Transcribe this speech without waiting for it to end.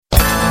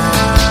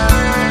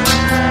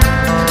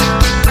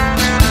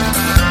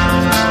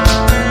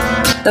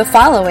The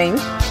following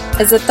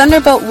is a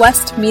Thunderbolt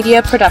West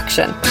media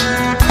production.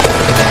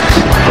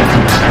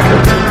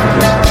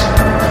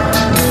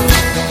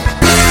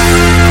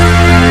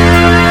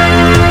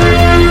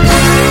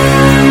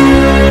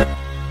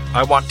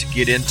 I want to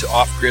get into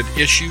off-grid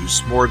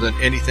issues more than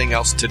anything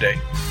else today.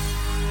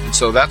 And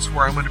so that's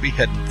where I'm going to be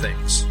heading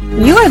things.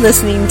 You are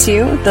listening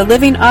to the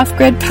Living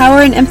Off-Grid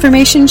Power and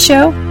Information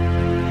Show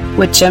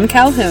with Jim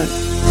Calhoun.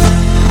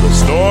 The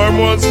storm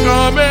was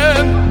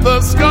coming,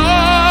 the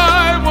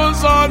sky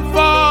was on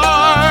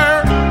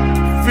fire,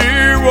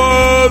 fear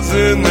was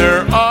in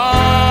their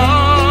eyes.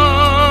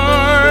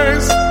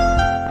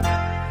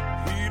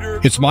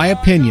 It's my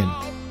opinion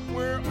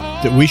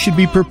that we should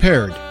be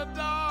prepared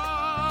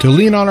to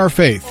lean on our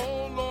faith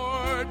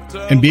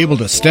and be able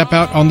to step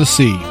out on the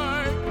sea.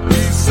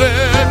 He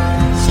said,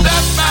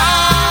 step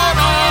out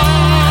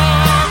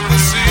on the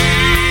sea.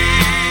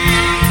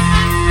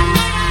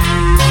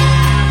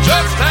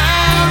 Just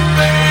have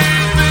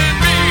faith in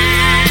me.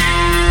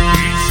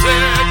 He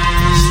said,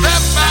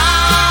 step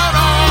out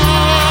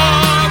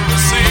on the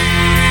sea.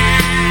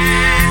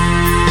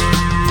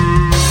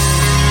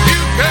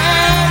 You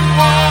can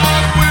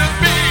walk with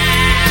me.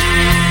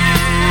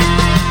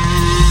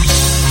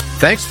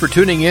 Thanks for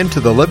tuning in to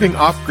the Living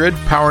Off-Grid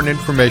Power and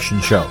Information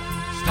Show.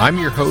 I'm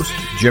your host,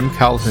 Jim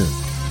Calhoun.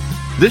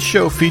 This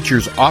show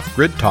features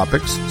off-grid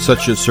topics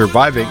such as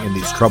surviving in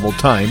these troubled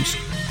times,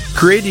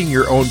 creating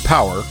your own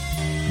power,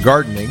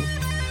 gardening,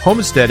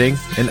 homesteading,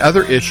 and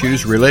other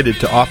issues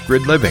related to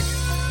off-grid living.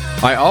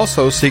 I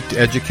also seek to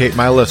educate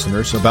my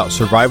listeners about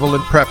survival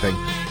and prepping,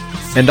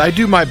 and I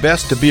do my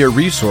best to be a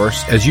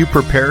resource as you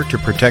prepare to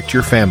protect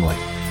your family.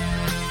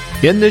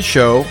 In this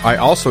show, I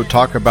also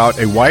talk about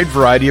a wide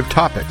variety of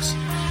topics,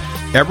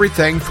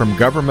 everything from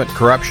government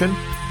corruption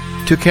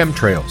to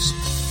chemtrails.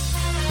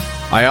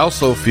 I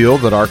also feel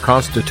that our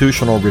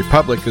constitutional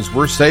republic is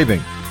worth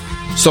saving,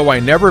 so I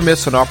never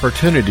miss an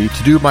opportunity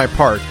to do my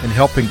part in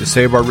helping to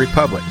save our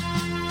republic.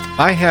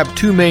 I have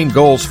two main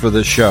goals for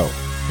this show.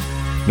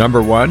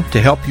 Number one, to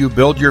help you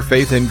build your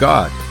faith in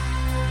God.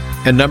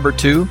 And number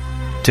two,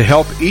 to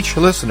help each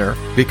listener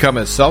become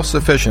as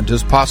self-sufficient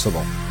as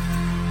possible.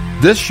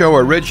 This show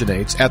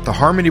originates at the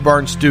Harmony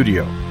Barn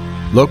Studio,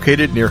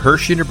 located near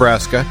Hershey,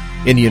 Nebraska,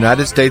 in the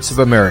United States of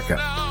America.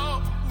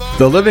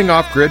 The Living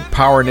Off-Grid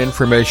Power and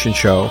Information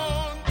Show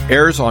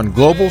airs on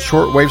global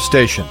shortwave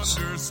stations,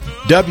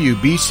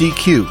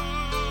 WBCQ,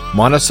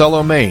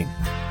 Monticello, Maine,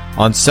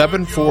 on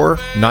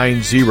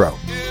 7490,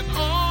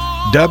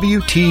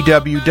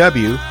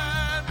 WTWW,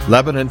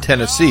 Lebanon,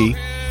 Tennessee,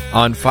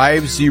 on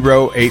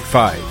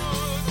 5085,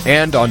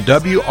 and on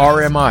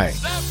WRMI,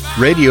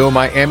 Radio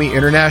Miami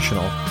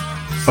International,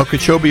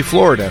 Okeechobee,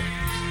 Florida,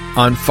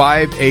 on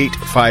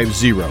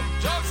 5850.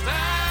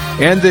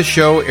 And this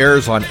show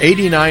airs on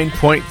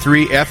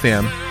 89.3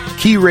 FM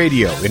Key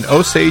Radio in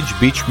Osage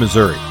Beach,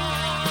 Missouri.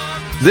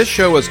 This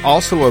show is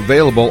also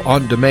available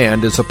on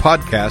demand as a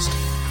podcast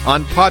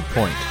on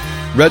Podpoint,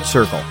 Red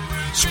Circle,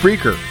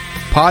 Spreaker,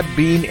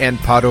 Podbean, and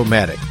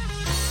Podomatic.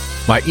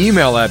 My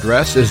email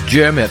address is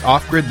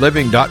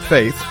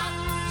jim@offgridliving.faith,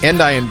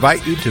 and I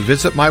invite you to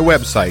visit my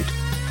website,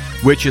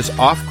 which is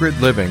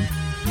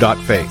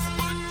offgridliving.faith.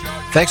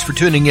 Thanks for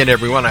tuning in,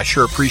 everyone. I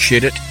sure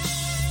appreciate it.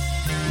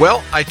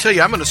 Well, I tell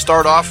you, I'm going to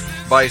start off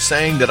by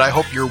saying that I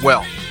hope you're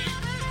well.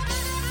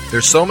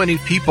 There's so many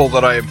people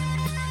that I'm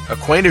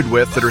acquainted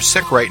with that are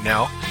sick right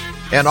now,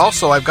 and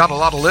also I've got a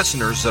lot of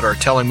listeners that are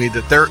telling me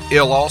that they're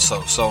ill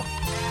also, so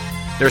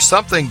there's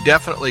something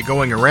definitely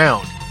going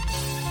around.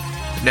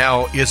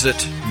 Now, is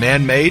it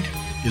man-made?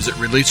 Is it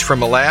released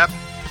from a lab?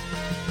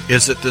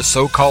 Is it this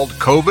so-called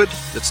COVID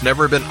that's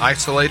never been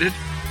isolated?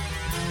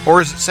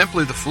 Or is it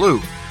simply the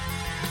flu?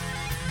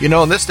 You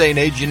know, in this day and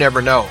age, you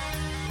never know.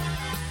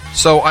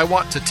 So I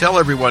want to tell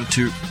everyone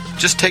to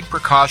just take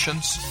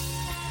precautions,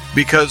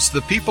 because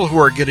the people who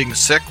are getting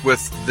sick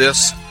with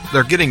this,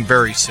 they're getting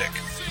very sick.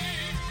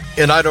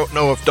 And I don't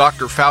know if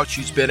Dr.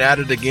 Fauci's been at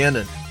it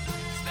again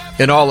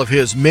and all of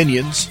his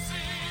minions.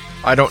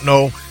 I don't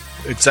know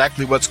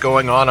exactly what's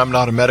going on. I'm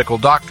not a medical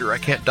doctor. I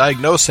can't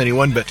diagnose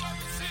anyone, but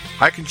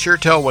I can sure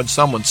tell when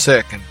someone's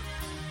sick. And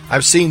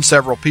I've seen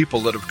several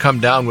people that have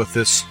come down with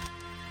this,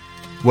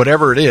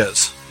 whatever it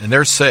is, and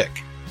they're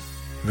sick,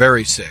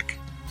 very sick.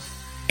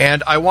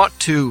 And I want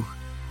to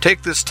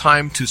take this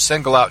time to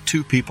single out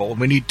two people.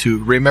 We need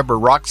to remember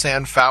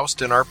Roxanne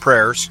Faust in our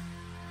prayers,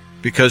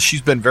 because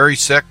she's been very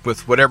sick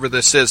with whatever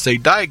this is. They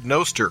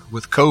diagnosed her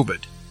with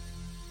COVID,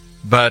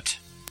 but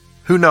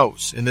who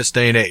knows in this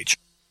day and age?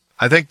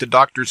 I think the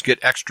doctors get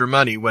extra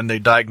money when they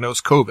diagnose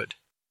COVID.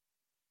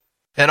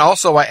 And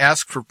also I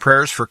ask for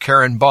prayers for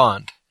Karen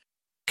Bond.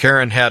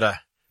 Karen had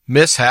a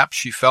mishap.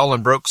 She fell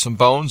and broke some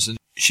bones, and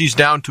she's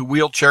down to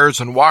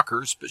wheelchairs and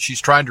walkers, but she's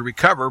trying to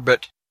recover.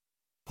 But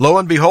lo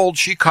and behold,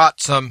 she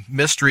caught some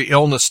mystery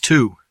illness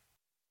too.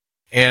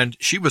 And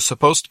she was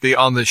supposed to be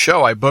on the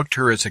show. I booked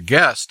her as a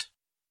guest.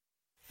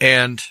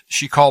 And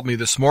she called me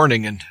this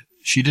morning, and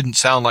she didn't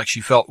sound like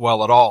she felt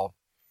well at all.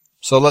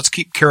 So let's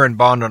keep Karen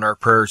Bond on our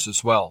prayers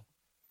as well.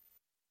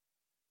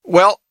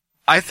 Well,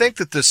 I think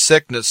that this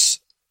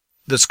sickness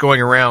that's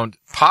going around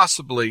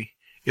possibly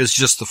is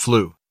just the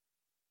flu.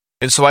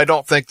 And so I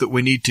don't think that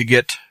we need to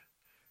get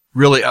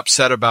really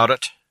upset about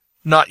it.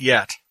 Not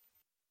yet.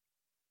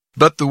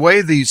 But the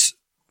way these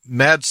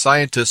mad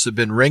scientists have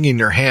been wringing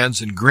their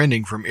hands and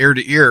grinning from ear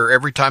to ear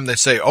every time they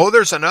say, oh,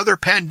 there's another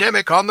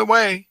pandemic on the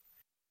way.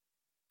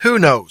 Who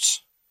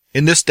knows?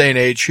 In this day and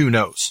age, who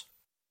knows?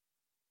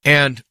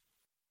 And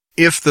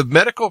if the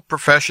medical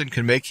profession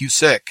can make you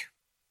sick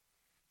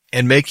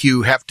and make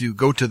you have to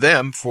go to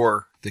them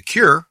for the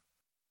cure,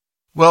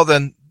 well,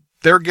 then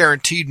they're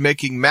guaranteed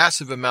making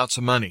massive amounts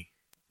of money.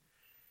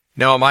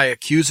 Now, am I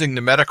accusing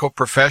the medical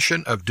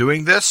profession of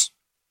doing this?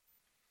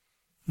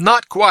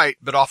 Not quite,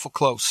 but awful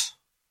close.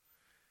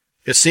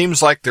 It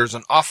seems like there's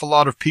an awful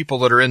lot of people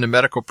that are in the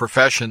medical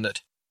profession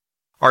that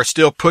are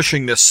still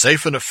pushing this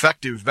safe and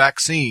effective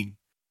vaccine,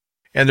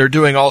 and they're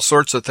doing all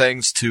sorts of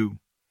things to,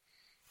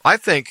 I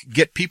think,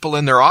 get people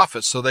in their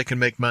office so they can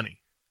make money.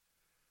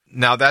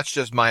 Now, that's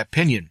just my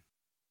opinion.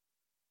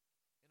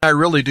 I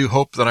really do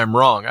hope that I'm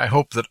wrong. I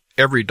hope that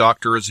every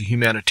doctor is a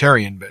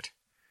humanitarian, but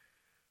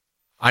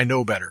I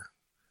know better.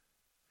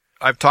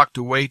 I've talked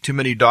to way too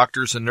many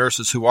doctors and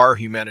nurses who are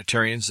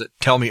humanitarians that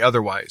tell me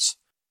otherwise.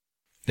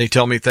 They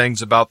tell me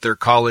things about their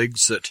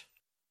colleagues that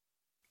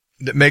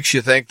makes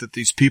you think that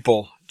these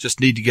people just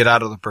need to get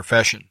out of the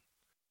profession.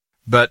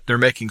 But they're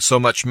making so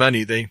much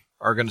money they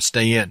are going to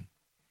stay in,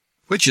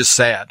 which is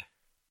sad.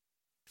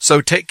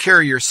 So take care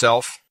of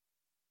yourself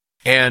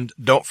and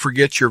don't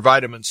forget your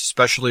vitamins,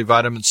 especially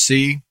vitamin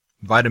C,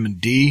 vitamin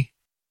D.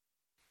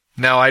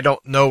 Now, I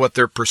don't know what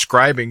they're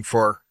prescribing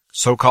for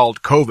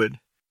so-called COVID,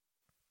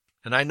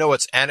 and I know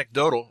it's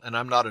anecdotal and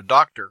I'm not a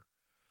doctor,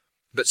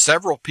 but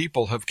several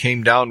people have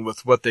came down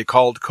with what they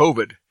called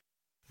COVID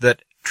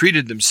that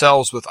treated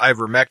themselves with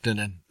ivermectin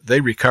and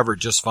they recovered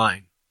just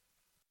fine.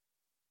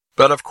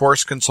 But of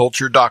course, consult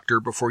your doctor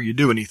before you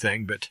do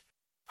anything, but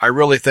I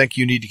really think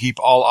you need to keep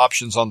all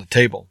options on the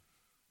table.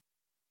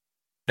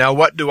 Now,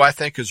 what do I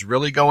think is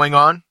really going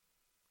on?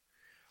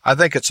 I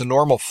think it's a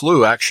normal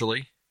flu,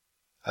 actually.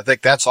 I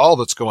think that's all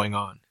that's going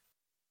on.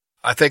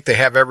 I think they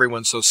have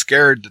everyone so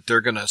scared that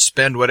they're going to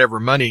spend whatever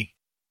money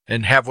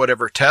and have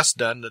whatever tests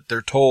done that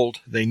they're told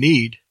they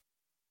need.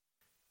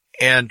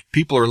 And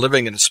people are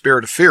living in a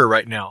spirit of fear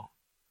right now.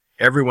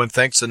 Everyone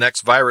thinks the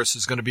next virus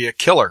is going to be a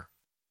killer.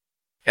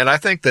 And I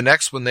think the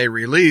next one they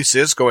release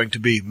is going to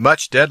be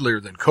much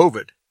deadlier than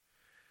COVID.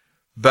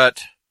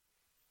 But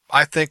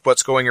I think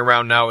what's going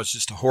around now is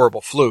just a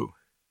horrible flu.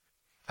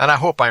 And I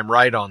hope I'm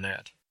right on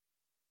that.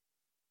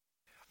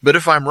 But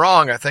if I'm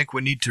wrong, I think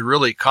we need to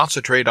really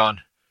concentrate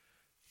on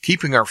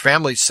keeping our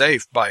families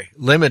safe by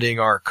limiting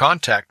our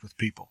contact with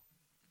people.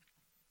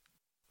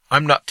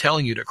 I'm not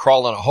telling you to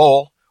crawl in a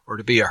hole or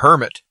to be a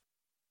hermit,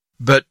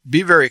 but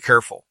be very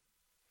careful.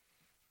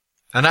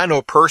 And I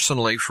know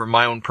personally from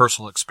my own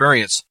personal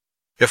experience,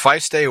 if I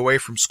stay away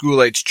from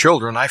school-age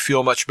children, I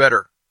feel much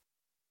better.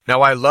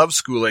 Now, I love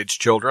school-age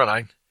children.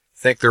 I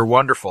think they're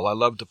wonderful. I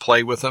love to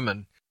play with them,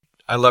 and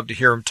I love to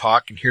hear them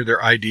talk and hear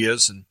their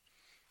ideas, and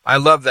I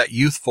love that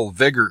youthful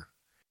vigor.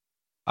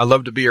 I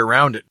love to be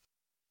around it.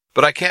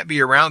 But I can't be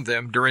around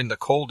them during the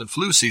cold and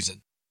flu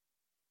season,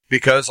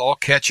 because I'll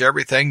catch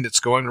everything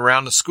that's going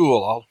around the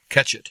school. I'll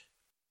catch it.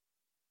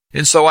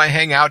 And so I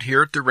hang out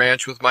here at the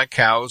ranch with my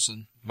cows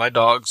and my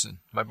dogs and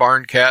my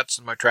barn cats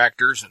and my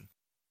tractors, and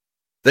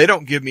they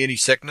don't give me any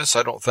sickness,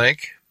 I don't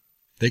think.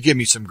 They give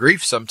me some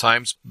grief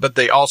sometimes, but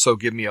they also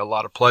give me a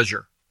lot of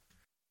pleasure.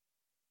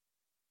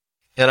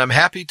 And I'm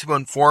happy to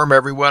inform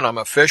everyone I'm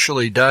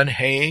officially done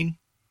haying.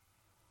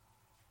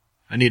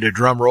 I need a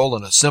drum roll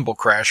and a cymbal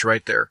crash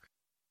right there.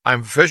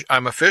 I'm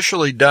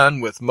officially done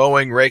with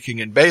mowing,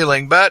 raking, and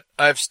baling, but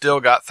I've still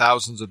got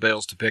thousands of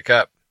bales to pick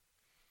up.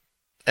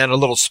 And a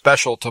little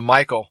special to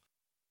Michael.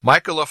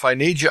 Michael, if I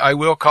need you, I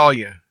will call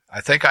you.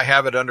 I think I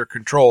have it under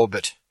control,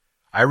 but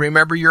I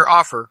remember your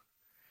offer,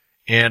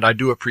 and I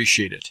do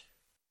appreciate it.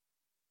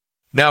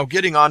 Now,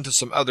 getting on to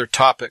some other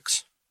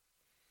topics.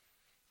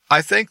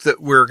 I think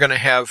that we're going to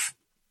have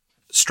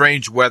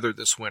strange weather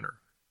this winter.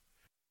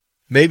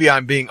 Maybe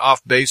I'm being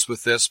off base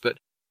with this, but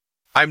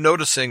I'm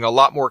noticing a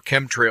lot more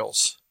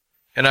chemtrails.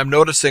 And I'm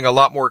noticing a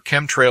lot more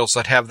chemtrails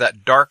that have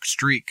that dark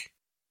streak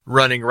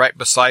running right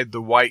beside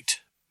the white,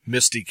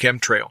 misty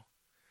chemtrail.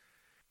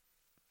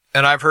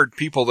 And I've heard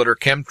people that are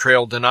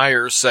chemtrail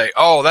deniers say,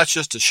 oh, that's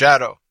just a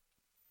shadow.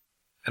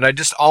 And I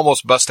just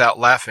almost bust out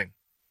laughing.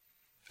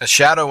 A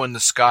shadow in the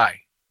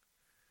sky.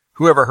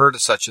 Who ever heard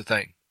of such a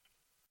thing?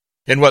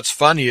 And what's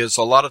funny is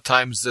a lot of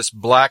times this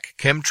black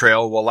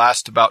chemtrail will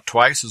last about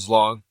twice as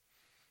long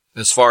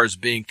as far as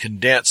being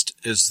condensed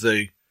as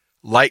the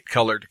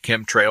light-colored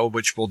chemtrail,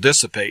 which will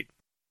dissipate.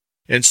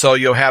 And so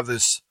you'll have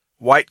this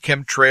white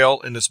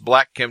chemtrail and this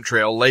black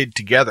chemtrail laid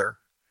together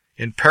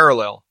in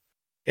parallel.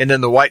 And then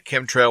the white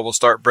chemtrail will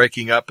start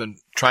breaking up and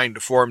trying to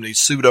form these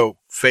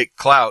pseudo-fake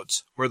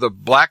clouds, where the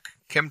black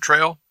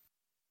chemtrail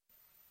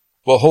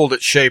will hold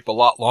its shape a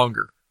lot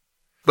longer.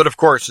 But of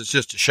course, it's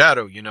just a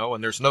shadow,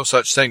 and there's no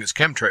such thing as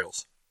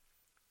chemtrails.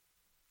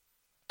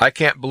 I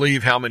can't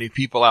believe how many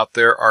people out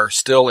there are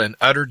still in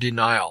utter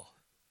denial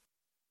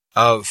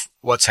of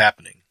what's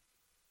happening.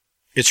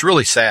 It's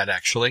really sad,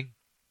 actually.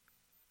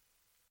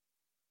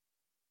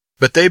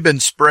 But they've been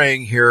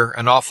spraying here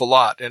an awful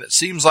lot, and it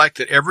seems like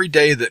that every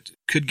day that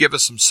could give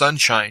us some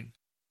sunshine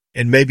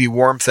and maybe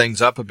warm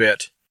things up a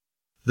bit,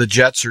 the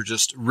jets are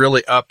just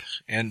really up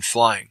and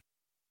flying.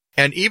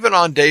 And even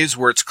on days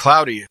where it's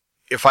cloudy,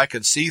 if I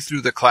can see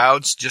through the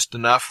clouds just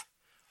enough,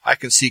 I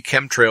can see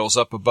chemtrails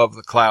up above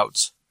the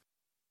clouds.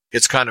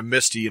 It's kind of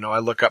misty, I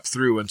look up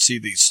through and see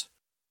these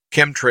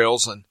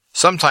chemtrails, and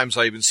sometimes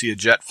I even see a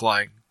jet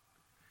flying.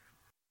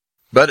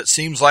 But it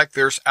seems like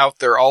they're out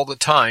there all the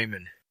time,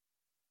 and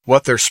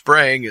what they're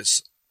spraying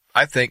is,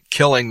 I think,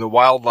 killing the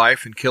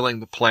wildlife and killing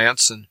the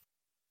plants, and,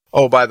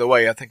 oh, by the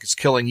way, I think it's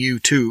killing you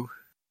too.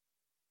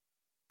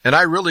 And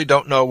I really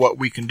don't know what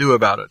we can do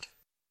about it.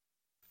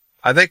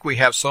 I think we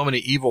have so many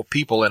evil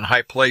people in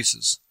high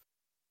places,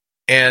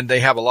 and they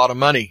have a lot of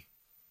money,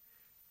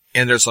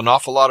 and there's an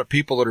awful lot of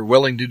people that are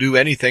willing to do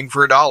anything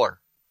for $1.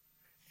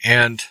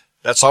 And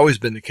that's always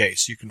been the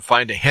case. You can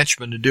find a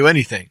henchman to do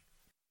anything.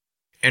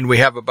 And we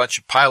have a bunch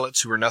of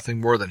pilots who are nothing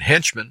more than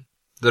henchmen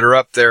that are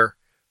up there,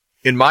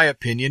 in my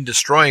opinion,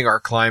 destroying our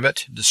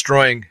climate,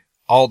 destroying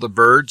all the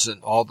birds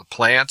and all the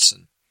plants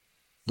and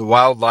the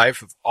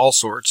wildlife of all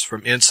sorts,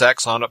 from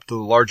insects on up to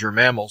the larger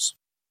mammals.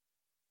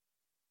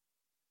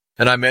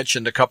 And I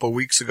mentioned a couple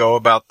weeks ago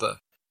about the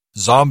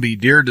zombie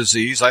deer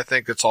disease. I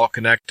think it's all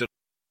connected.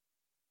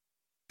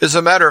 As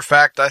a matter of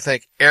fact, I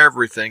think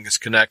everything is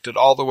connected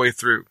all the way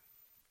through.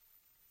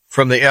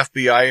 From the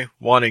FBI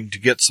wanting to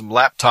get some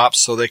laptops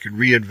so they could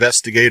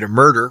reinvestigate a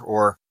murder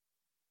or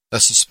a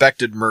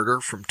suspected murder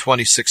from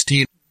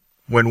 2016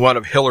 when one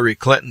of Hillary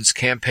Clinton's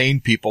campaign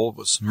people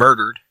was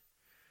murdered.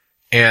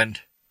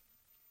 And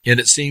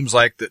it seems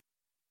like that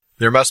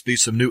there must be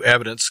some new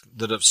evidence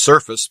that have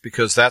surfaced,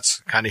 because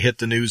that's kind of hit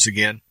the news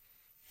again.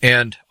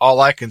 And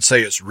all I can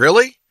say is,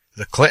 really?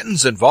 The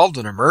Clintons involved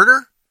in a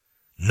murder?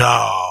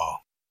 No.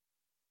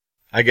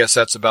 I guess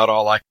that's about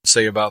all I can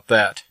say about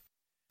that.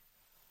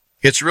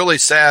 It's really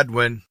sad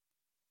when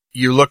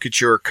you look at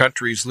your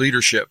country's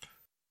leadership,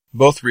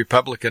 both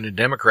Republican and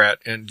Democrat,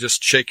 and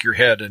just shake your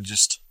head and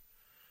just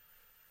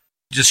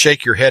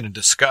shake your head in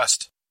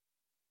disgust.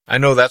 I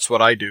know that's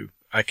what I do.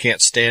 I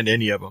can't stand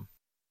any of them.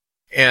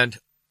 And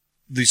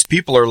these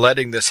people are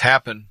letting this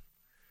happen,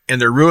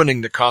 and they're ruining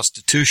the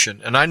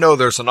Constitution. And I know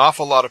there's an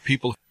awful lot of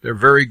people, they're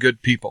very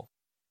good people,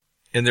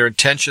 and their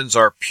intentions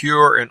are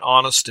pure and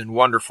honest and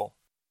wonderful.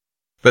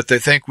 But they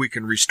think we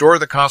can restore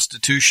the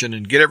Constitution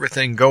and get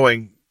everything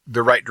going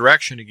the right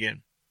direction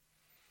again.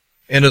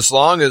 And as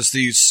long as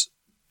these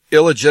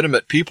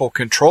illegitimate people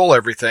control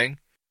everything,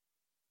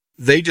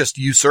 they just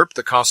usurp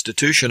the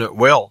Constitution at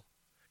will.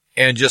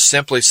 And just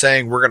simply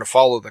saying we're going to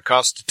follow the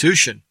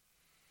Constitution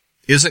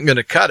isn't going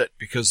to cut it,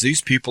 because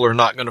these people are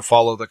not going to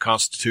follow the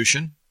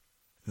Constitution.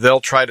 They'll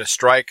try to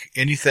strike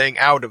anything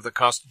out of the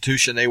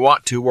Constitution they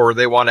want to, or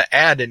they want to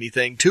add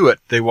anything to it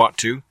they want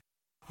to,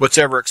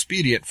 whatever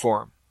expedient for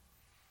them,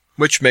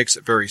 which makes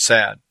it very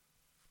sad.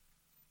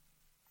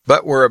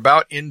 But we're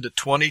about into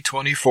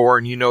 2024,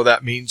 and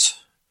that means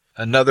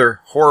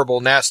another horrible,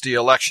 nasty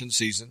election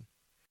season.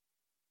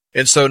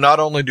 And so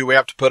not only do we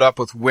have to put up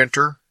with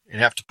winter, and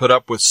have to put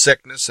up with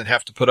sickness, and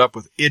have to put up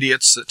with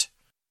idiots that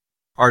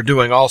are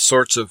doing all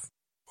sorts of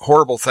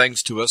horrible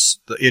things to us,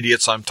 the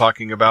idiots I'm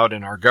talking about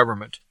in our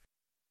government.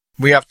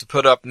 We have to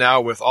put up now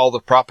with all the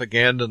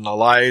propaganda and the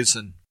lies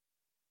and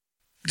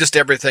just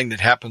everything that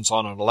happens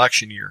on an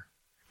election year,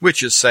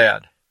 which is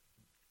sad.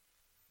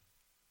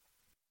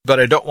 But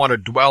I don't want to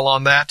dwell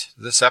on that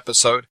this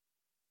episode.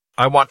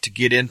 I want to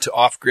get into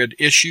off-grid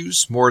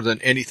issues more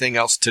than anything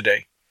else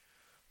today.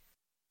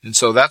 And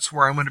so that's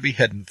where I'm going to be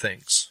heading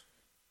things.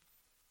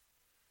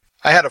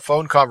 I had a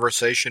phone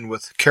conversation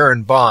with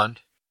Karen Bond,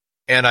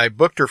 and I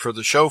booked her for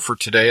the show for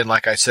today, and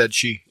like I said,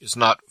 she is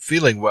not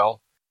feeling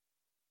well.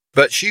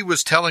 But she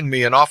was telling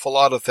me an awful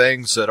lot of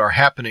things that are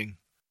happening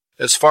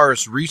as far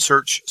as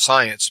research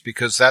science,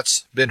 because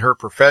that's been her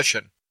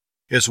profession,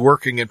 is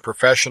working in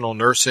professional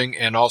nursing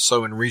and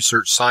also in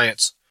research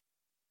science.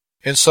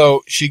 And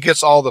so she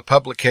gets all the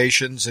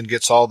publications and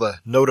gets all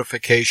the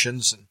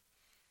notifications, and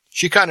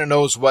she kind of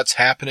knows what's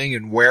happening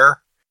and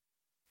where.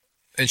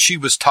 And she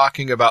was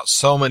talking about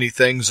so many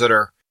things that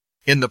are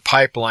in the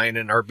pipeline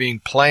and are being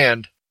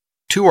planned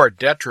to our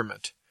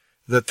detriment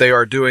that they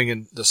are doing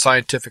in the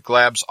scientific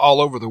labs all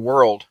over the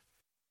world.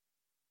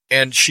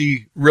 And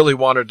she really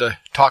wanted to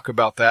talk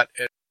about that.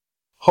 And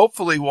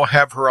hopefully we'll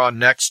have her on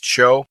next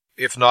show.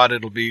 If not,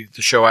 it'll be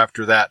the show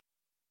after that.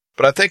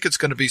 But I think it's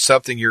going to be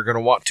something you're going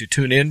to want to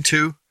tune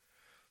into,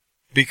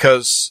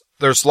 because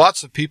there's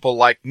lots of people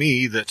like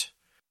me that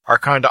are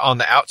kind of on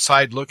the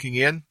outside looking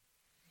in.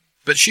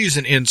 But she's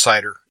an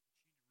insider,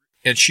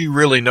 and she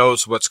really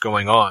knows what's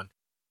going on.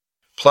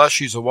 Plus,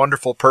 she's a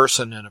wonderful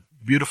person and a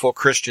beautiful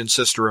Christian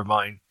sister of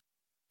mine,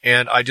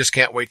 and I just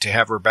can't wait to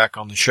have her back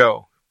on the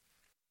show.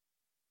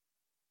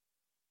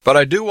 But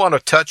I do want to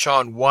touch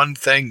on one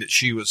thing that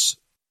she was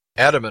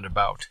adamant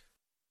about.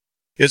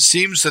 It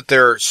seems that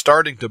they're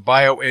starting to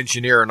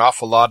bioengineer an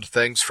awful lot of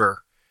things for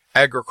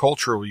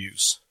agricultural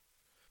use.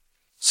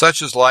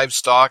 such as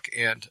livestock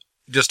and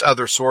just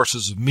other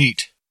sources of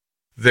meat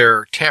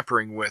they're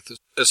tampering with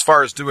as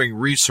far as doing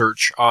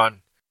research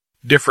on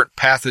different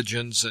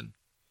pathogens.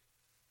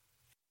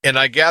 And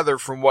I gather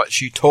from what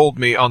she told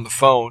me on the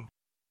phone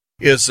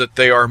is that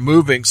they are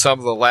moving some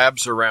of the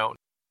labs around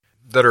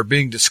that are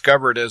being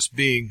discovered as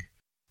being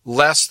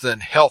less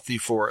than healthy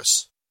for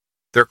us.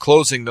 They're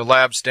closing the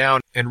labs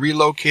down and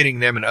relocating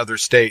them in other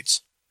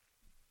states.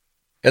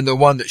 And the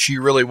one that she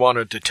really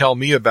wanted to tell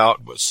me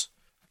about was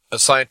a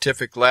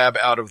scientific lab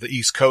out of the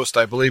East Coast,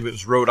 I believe it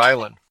was Rhode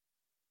Island,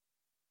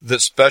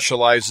 that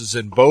specializes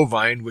in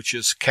bovine, which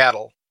is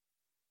cattle.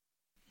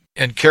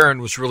 And Karen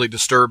was really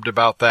disturbed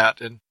about that.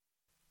 And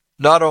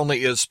not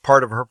only is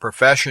part of her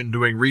profession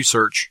doing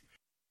research,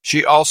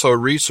 she also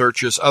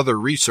researches other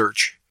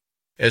research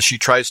as she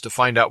tries to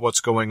find out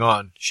what's going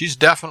on. She's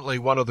definitely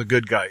one of the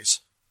good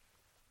guys.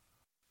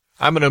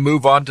 I'm going to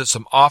move on to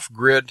some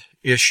off-grid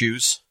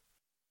issues.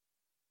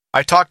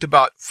 I talked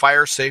about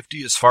fire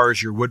safety as far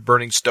as your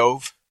wood-burning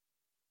stove.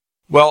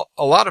 Well,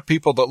 a lot of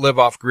people that live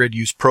off-grid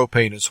use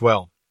propane as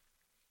well.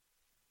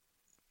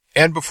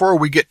 And before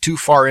we get too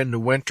far into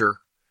winter,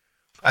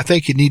 I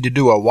think you need to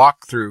do a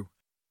walkthrough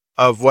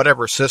of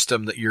whatever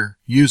system that you're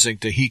using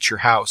to heat your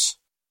house.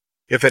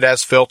 If it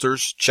has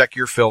filters, check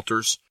your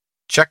filters.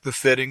 Check the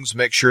fittings,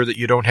 make sure that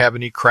you don't have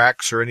any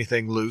cracks or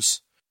anything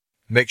loose.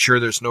 Make sure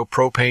there's no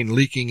propane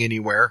leaking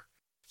anywhere,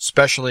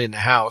 especially in the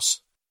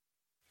house.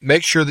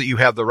 Make sure that you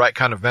have the right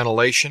kind of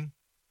ventilation,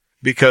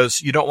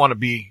 because you don't want to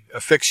be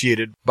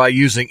asphyxiated by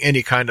using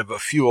any kind of a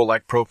fuel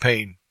like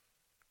propane.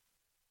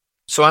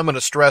 So I'm going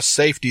to stress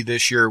safety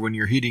this year when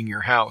you're heating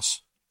your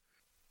house.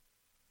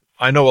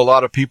 I know a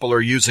lot of people are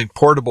using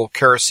portable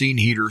kerosene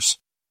heaters,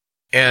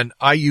 and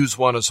I use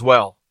one as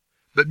well.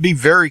 But be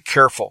very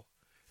careful.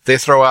 They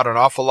throw out an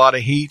awful lot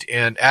of heat,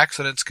 and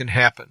accidents can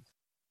happen.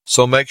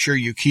 So make sure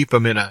you keep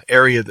them in an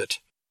area that,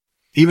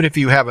 even if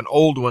you have an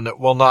old one that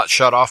will not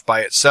shut off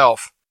by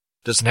itself,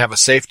 doesn't have a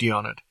safety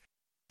on it,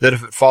 that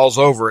if it falls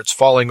over, it's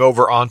falling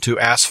over onto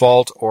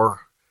asphalt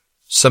or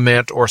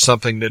cement or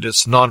something that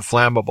is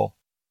non-flammable.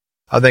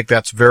 I think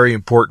that's very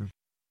important.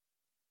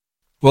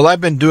 Well,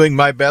 I've been doing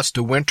my best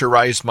to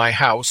winterize my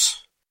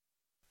house,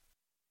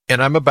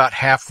 and I'm about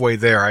halfway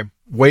there. I'm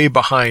way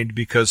behind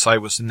because I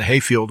was in the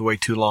hayfield way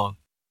too long.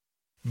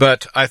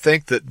 But I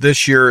think that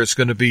this year is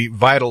going to be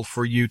vital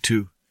for you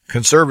to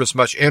conserve as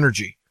much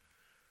energy.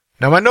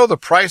 Now, I know the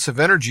price of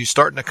energy is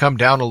starting to come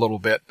down a little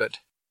bit, but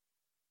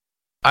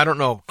I don't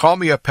know. Call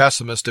me a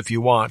pessimist if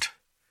you want.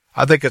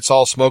 I think it's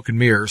all smoke and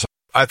mirrors.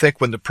 I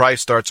think when the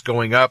price starts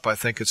going up, I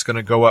think it's going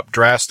to go up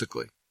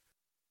drastically.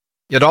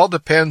 It all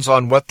depends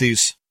on what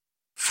these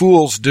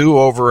fools do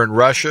over in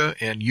Russia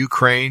and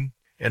Ukraine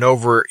and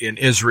over in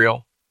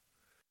Israel.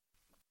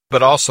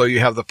 But also you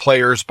have the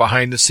players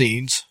behind the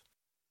scenes,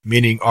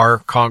 meaning our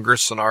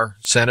Congress and our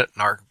Senate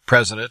and our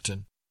President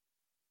and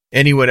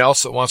anyone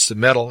else that wants to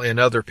meddle in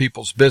other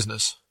people's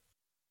business.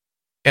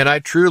 And I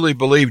truly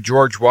believe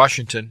George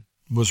Washington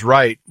was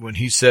right when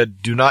he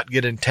said, do not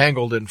get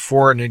entangled in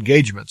foreign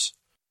engagements.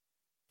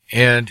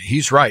 And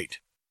he's right.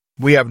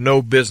 We have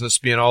no business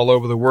being all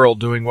over the world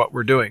doing what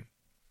we're doing.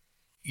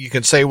 You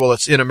can say, well,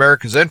 it's in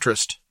America's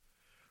interest.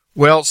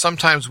 Well,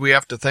 sometimes we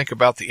have to think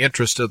about the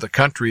interest of the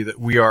country that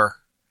we are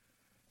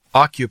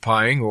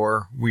occupying,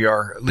 or we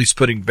are at least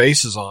putting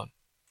bases on.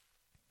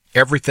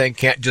 Everything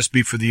can't just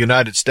be for the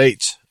United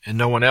States and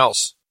no one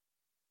else.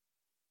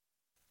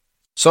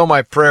 So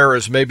my prayer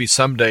is maybe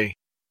someday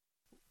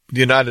the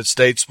United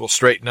States will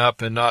straighten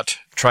up and not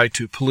try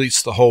to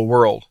police the whole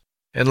world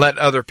and let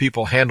other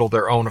people handle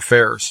their own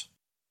affairs.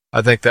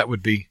 I think that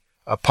would be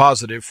a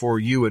positive for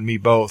you and me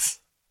both.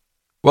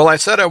 Well, I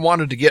said I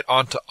wanted to get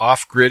onto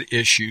off-grid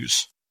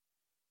issues,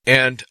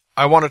 and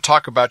I want to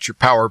talk about your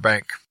power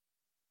bank.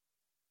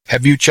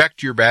 Have you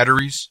checked your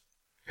batteries?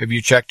 Have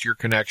you checked your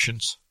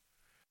connections?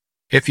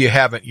 If you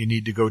haven't, you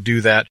need to go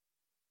do that.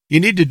 You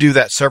need to do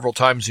that several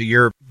times a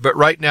year, but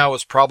right now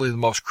is probably the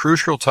most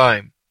crucial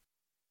time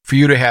for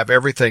you to have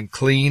everything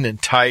clean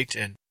and tight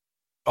and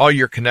all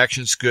your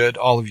connections good,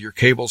 all of your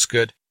cables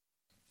good.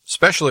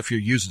 Especially if you're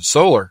using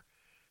solar.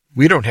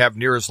 We don't have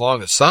near as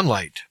long as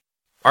sunlight.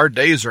 Our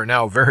days are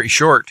now very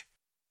short,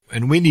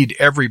 and we need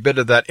every bit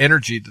of that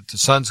energy that the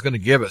sun's going to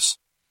give us.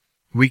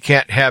 We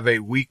can't have a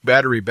weak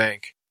battery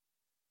bank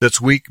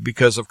that's weak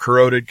because of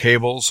corroded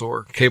cables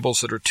or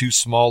cables that are too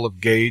small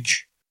of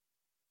gauge.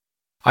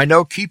 I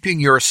know keeping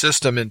your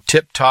system in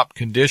tip-top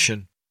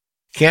condition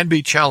can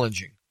be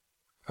challenging.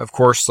 Of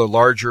course, the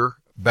larger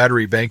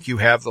battery bank you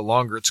have, the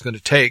longer it's going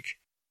to take.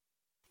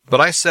 But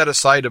I set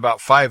aside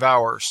about 5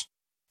 hours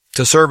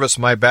to service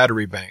my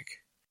battery bank.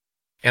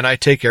 And I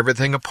take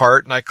everything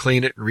apart and I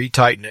clean it and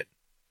retighten it.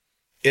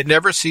 It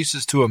never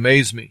ceases to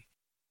amaze me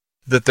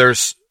that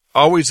there's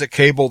always a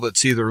cable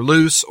that's either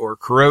loose or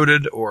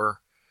corroded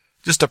or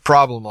just a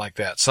problem like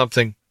that.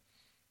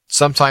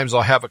 Sometimes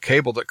I'll have a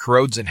cable that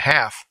corrodes in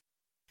half,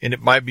 and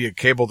it might be a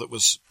cable that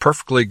was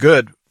perfectly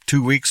good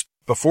 2 weeks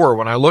before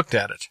when I looked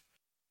at it.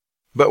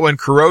 But when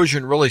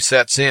corrosion really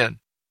sets in,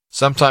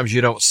 Sometimes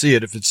you don't see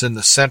it if it's in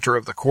the center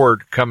of the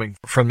cord coming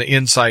from the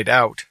inside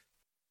out.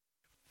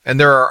 And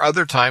there are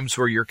other times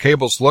where your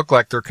cables look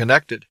like they're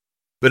connected,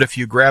 but if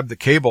you grab the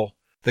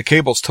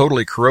cable's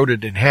totally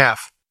corroded in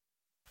half.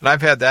 And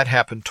I've had that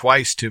happen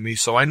twice to me,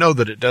 so I know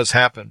that it does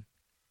happen.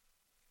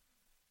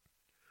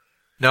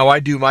 Now, I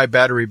do my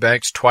battery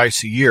banks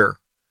twice a year,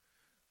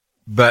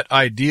 but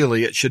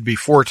ideally it should be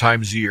 4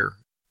 times a year.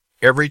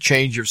 Every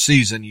change of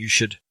season, you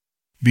should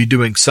be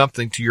doing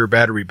something to your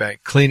battery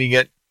bank, cleaning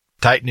it,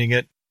 tightening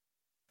it,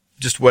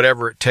 just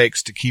whatever it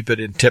takes to keep it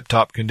in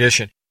tip-top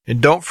condition.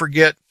 And don't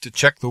forget to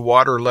check the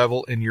water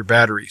level in your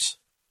batteries.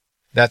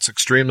 That's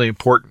extremely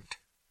important.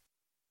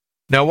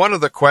 Now, one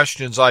of the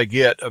questions I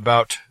get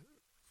about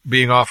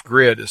being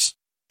off-grid is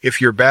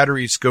if your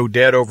batteries go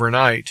dead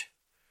overnight,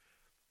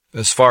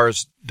 as far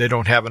as they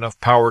don't have enough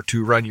power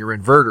to run your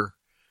inverter,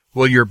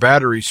 will your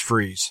batteries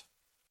freeze?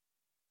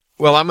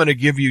 Well, I'm going to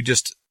give you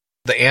just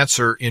the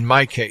answer in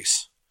my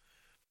case.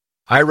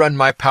 I run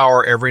my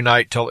power every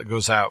night till it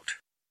goes out.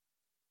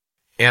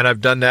 And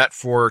I've done that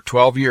for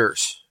 12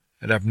 years,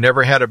 and I've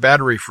never had a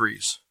battery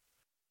freeze.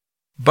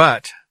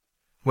 But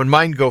when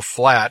mine go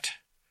flat,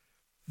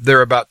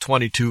 they're about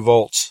 22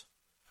 volts.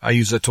 I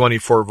use a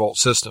 24-volt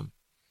system.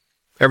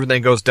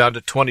 Everything goes down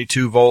to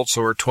 22 volts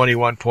or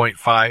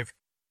 21.5,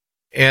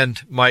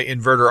 and my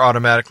inverter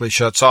automatically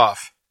shuts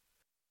off.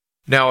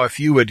 Now, if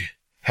you would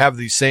have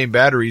these same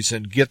batteries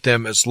and get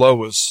them as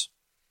low as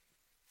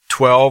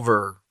 12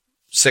 or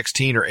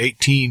 16 or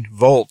 18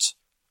 volts,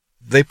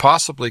 they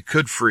possibly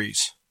could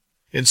freeze.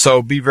 And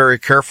so be very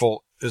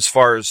careful as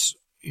far as,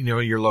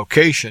 your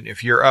location.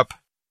 If you're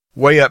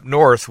way up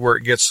north where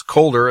it gets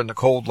colder and the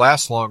cold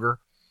lasts longer,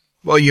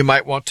 well, you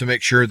might want to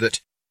make sure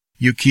that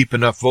you keep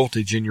enough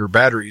voltage in your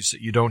batteries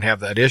that you don't have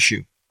that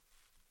issue.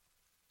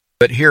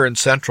 But here in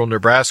central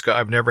Nebraska,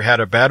 I've never had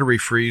a battery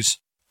freeze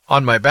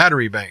on my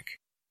battery bank.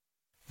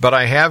 But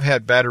I have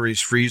had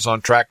batteries freeze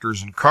on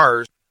tractors and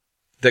cars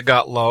that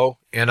got low,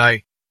 and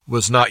I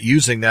was not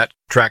using that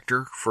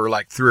tractor for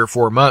like 3 or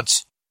 4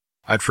 months.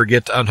 I'd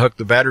forget to unhook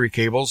the battery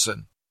cables,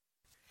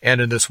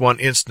 and in this one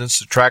instance,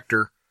 the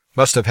tractor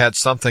must have had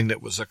something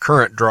that was a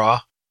current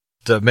draw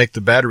to make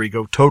the battery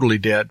go totally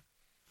dead.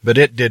 But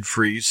it did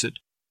freeze. It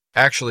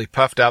actually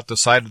puffed out the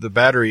side of the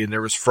battery, and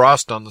there was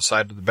frost on the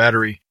side of the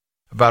battery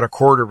about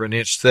 1/4 of an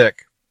inch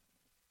thick.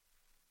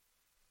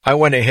 I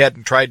went ahead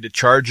and tried to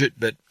charge it,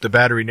 but the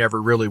battery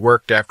never really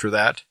worked after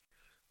that.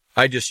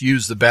 I just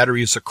used the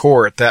battery as a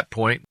core at that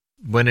point,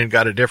 went and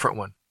got a different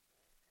one.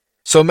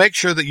 So make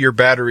sure that your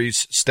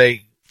batteries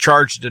stay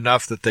charged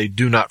enough that they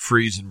do not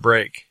freeze and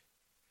break.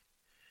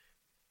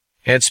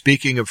 And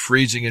speaking of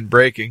freezing and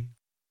breaking,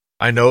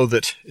 I know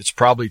that it's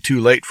probably too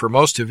late for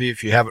most of you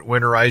if you haven't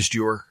winterized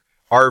your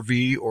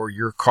RV or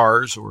your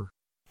cars or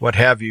what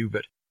have you,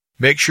 but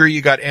make sure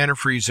you got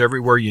antifreeze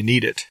everywhere you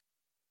need it.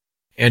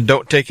 And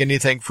don't take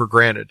anything for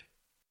granted.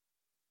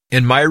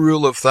 And my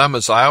rule of thumb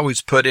is I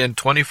always put in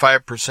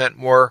 25%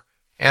 more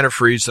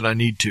antifreeze than I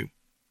need to.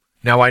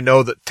 Now, I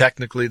know that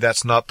technically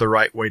that's not the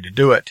right way to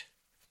do it,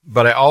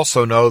 but I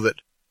also know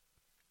that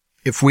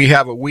if we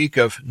have a week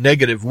of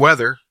negative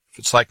weather, if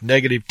it's like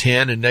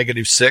 -10 and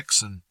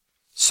 -6 and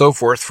so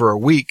forth for a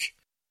week,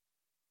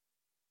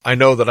 I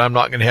know that I'm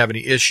not going to have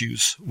any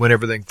issues when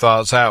everything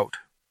thaws out.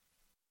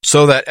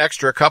 So that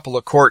extra couple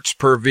of quarts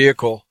per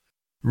vehicle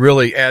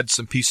really adds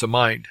some peace of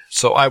mind,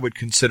 so I would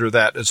consider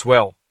that as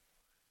well.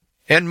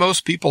 And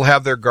most people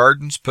have their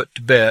gardens put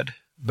to bed,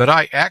 but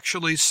I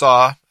actually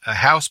saw a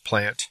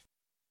houseplant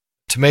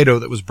tomato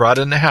that was brought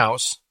in the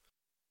house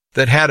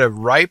that had a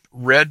ripe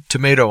red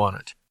tomato on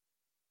it.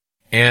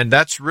 And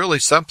that's really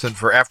something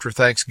for after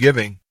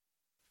Thanksgiving,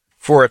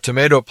 for a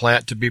tomato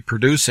plant to be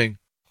producing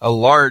a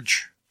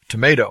large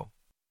tomato.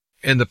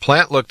 And the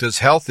plant looked as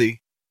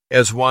healthy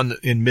as one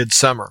in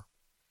midsummer.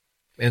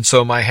 And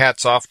so my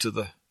hat's off to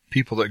the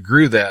people that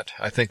grew that.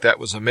 I think that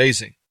was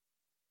amazing.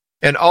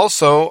 And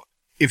also,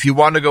 if you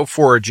want to go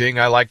foraging,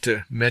 I like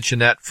to mention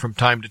that from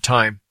time to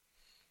time.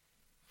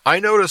 I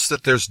noticed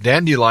that there's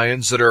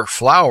dandelions that are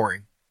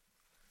flowering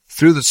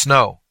through the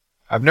snow.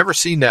 I've never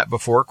seen that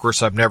before. Of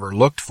course, I've never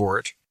looked for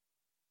it.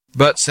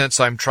 But since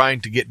I'm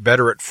trying to get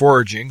better at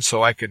foraging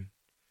so I can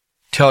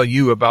tell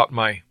you about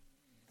my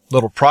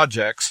little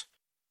projects,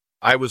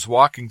 I was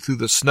walking through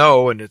the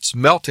snow, and it's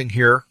melting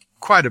here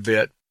quite a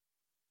bit.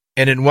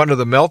 And in one of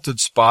the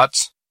melted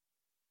spots,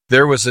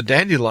 there was a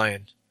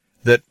dandelion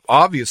that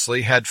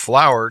obviously had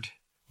flowered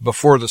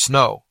before the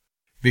snow,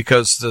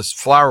 because the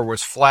flower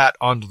was flat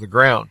onto the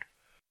ground.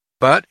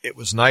 But it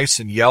was nice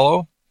and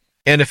yellow,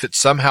 and if it's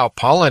somehow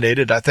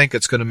pollinated, I think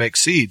it's going to make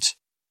seeds.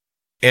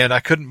 And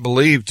I couldn't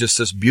believe just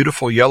this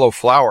beautiful yellow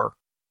flower.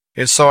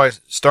 And so I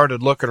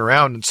started looking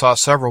around and saw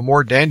several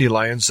more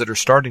dandelions that are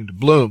starting to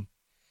bloom.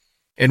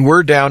 And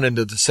we're down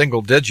into the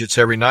single digits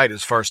every night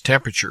as far as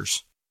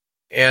temperatures.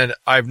 And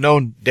I've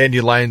known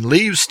dandelion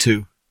leaves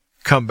to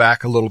come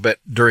back a little bit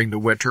during the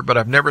winter, but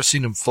I've never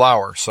seen them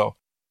flower, so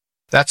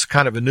that's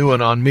kind of a new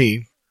one on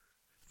me.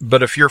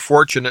 But if you're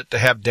fortunate to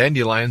have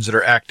dandelions that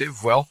are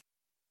active, well,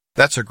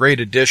 that's a great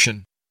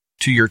addition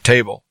to your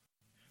table.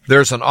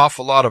 There's an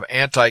awful lot of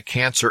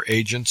anti-cancer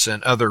agents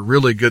and other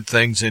really good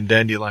things in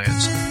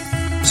dandelions.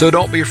 So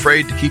don't be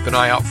afraid to keep an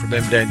eye out for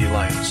them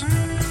dandelions.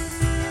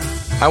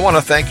 I want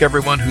to thank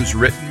everyone who's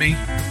written me.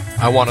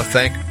 I want to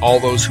thank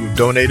all those who've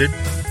donated.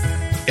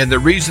 And the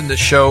reason this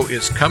show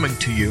is coming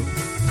to you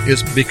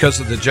is because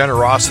of the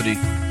generosity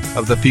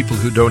of the people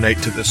who donate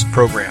to this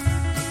program.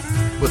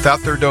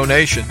 Without their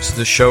donations,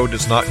 this show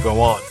does not go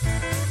on.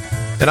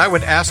 And I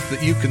would ask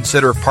that you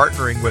consider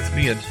partnering with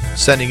me and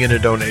sending in a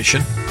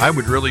donation. I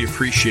would really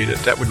appreciate it.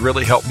 That would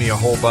really help me a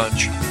whole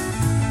bunch.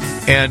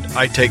 And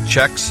I take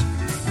checks,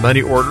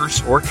 money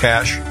orders, or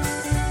cash.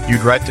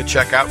 You'd write the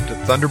check out to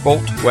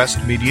Thunderbolt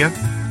West Media.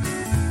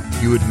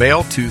 You would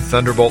mail to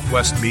Thunderbolt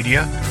West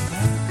Media,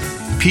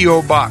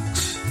 P.O.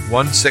 Box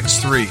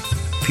 163,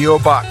 P.O.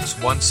 Box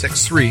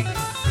 163,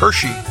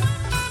 Hershey,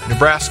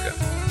 Nebraska.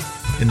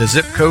 And the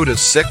zip code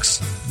is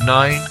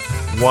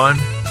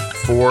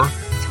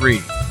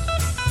 69143.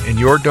 And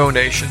your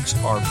donations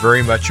are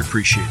very much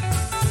appreciated.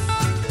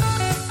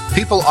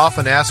 People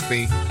often ask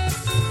me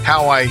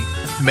how I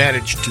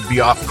managed to be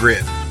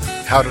off-grid.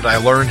 How did I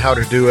learn how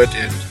to do it?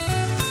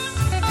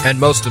 And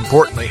most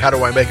importantly, how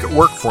do I make it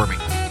work for me?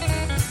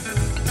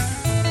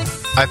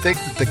 I think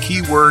that the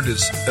key word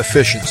is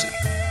efficiency.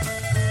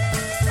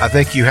 I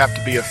think you have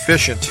to be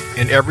efficient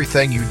in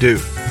everything you do.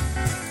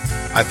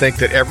 I think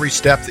that every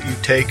step that you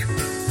take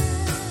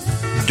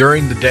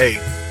during the day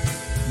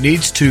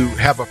needs to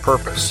have a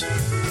purpose.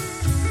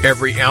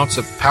 Every ounce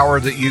of power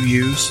that you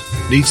use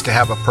needs to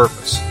have a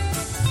purpose.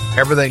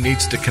 Everything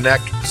needs to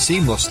connect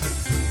seamlessly.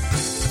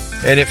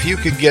 And if you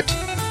can get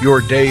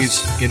your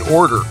days in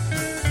order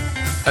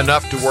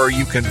enough to where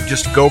you can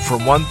just go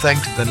from one thing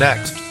to the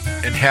next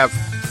and have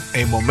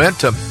a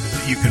momentum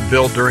that you can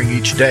build during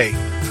each day,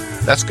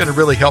 that's going to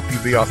really help you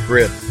be off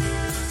grid.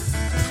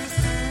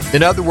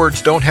 In other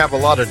words, don't have a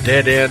lot of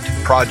dead-end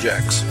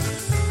projects,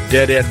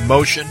 dead-end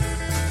motion,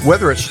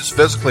 whether it's just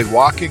physically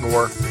walking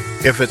or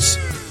if it's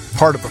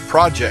part of a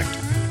project,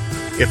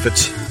 if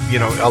it's,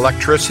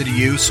 electricity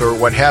use or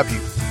what have you.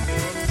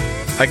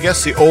 I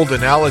guess the old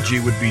analogy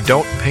would be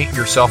don't paint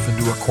yourself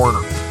into a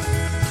corner.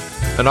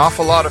 An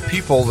awful lot of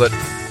people that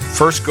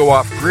first go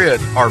off grid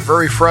are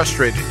very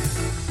frustrated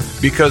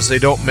because they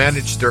don't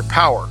manage their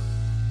power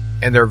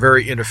and they're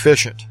very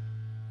inefficient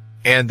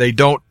and they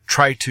don't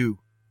try to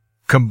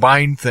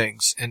combine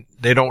things and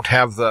they don't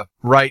have the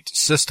right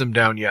system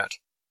down yet.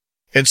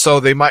 And so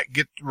they might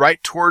get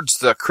right towards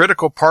the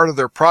critical part of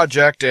their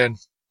project and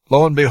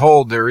lo and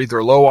behold, they're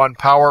either low on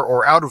power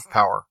or out of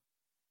power.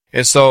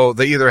 And so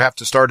they either have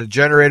to start a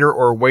generator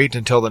or wait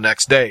until the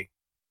next day.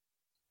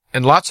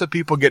 And lots of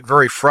people get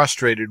very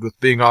frustrated with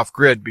being off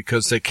grid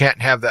because they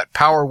can't have that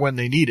power when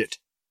they need it.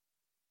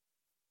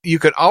 You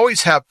can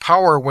always have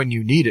power when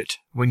you need it,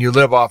 when you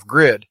live off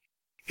grid,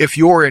 if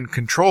you're in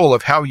control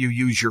of how you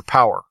use your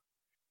power.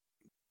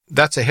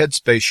 That's a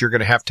headspace you're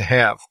going to have to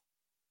have.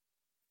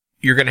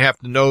 You're going to have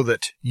to know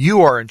that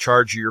you are in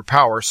charge of your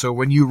power. So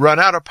when you run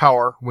out of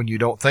power, when you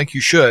don't think you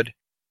should,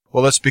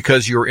 well, that's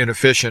because you're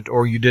inefficient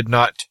or you did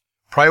not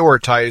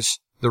prioritize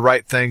the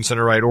right things in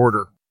the right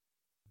order.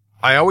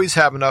 I always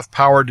have enough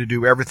power to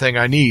do everything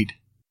I need.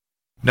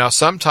 Now,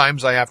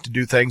 sometimes I have to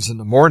do things in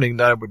the morning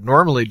that I would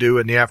normally do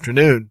in the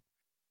afternoon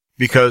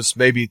because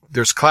maybe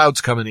there's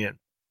clouds coming in.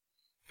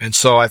 And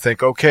so I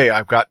think, okay,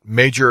 I've got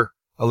major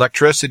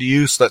electricity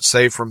use, let's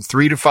say from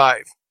 3 to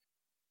 5.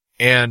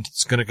 And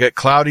it's going to get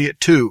cloudy at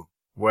 2.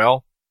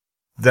 Well,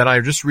 then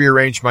I just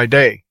rearrange my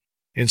day.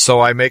 And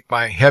so I make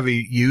my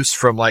heavy use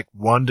from like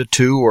 1 to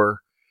 2 or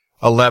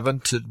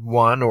 11 to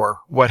 1 or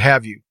what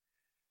have you.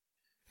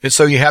 And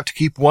so you have to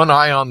keep one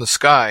eye on the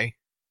sky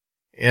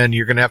and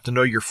you're going to have to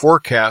know your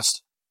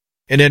forecast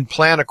and then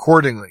plan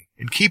accordingly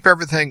and keep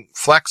everything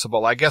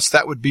flexible. I guess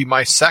that would be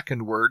my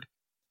second word,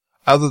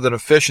 other than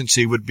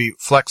efficiency, would be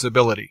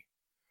flexibility.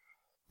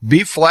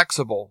 Be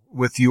flexible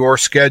with your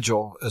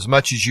schedule as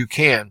much as you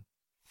can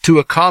to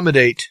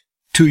accommodate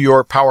to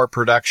your power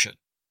production.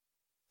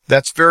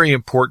 That's very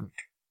important.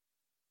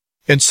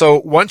 And so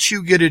once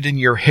you get it in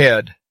your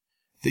head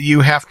that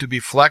you have to be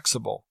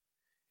flexible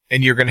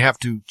and you're going to have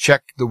to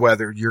check the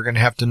weather, you're going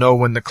to have to know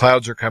when the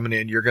clouds are coming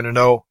in, you're going to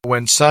know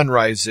when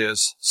sunrise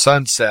is,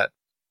 sunset.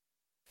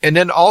 And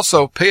then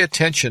also pay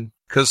attention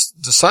because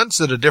the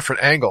sun's at a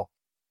different angle.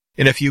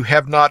 And if you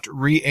have not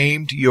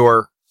re-aimed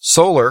your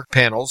solar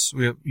panels,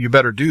 you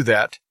better do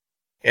that.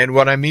 And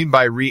what I mean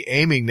by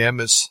re-aiming them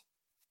is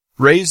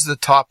raise the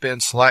top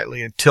end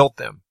slightly and tilt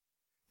them.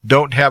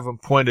 Don't have them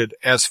pointed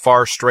as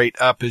far straight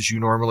up as you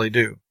normally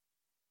do.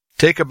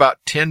 Take about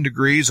 10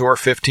 degrees or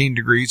 15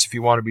 degrees if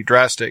you want to be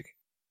drastic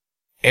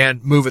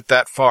and move it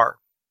that far.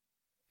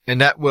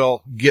 And that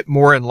will get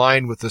more in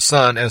line with the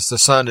sun as the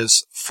sun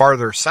is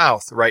farther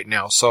south right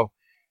now. So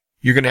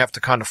you're going to have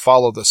to kind of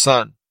follow the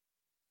sun.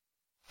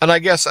 And I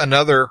guess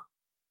another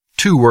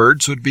 2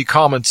 words would be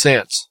common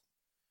sense.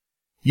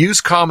 Use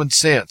common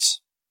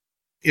sense.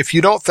 If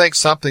you don't think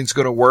something's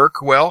going to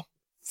work, well,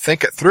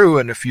 think it through.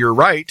 And if you're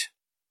right,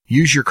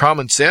 use your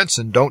common sense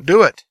and don't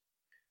do it.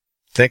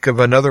 Think of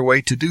another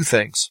way to do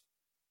things.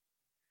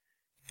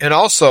 And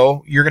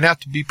also, you're going to have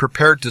to be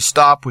prepared to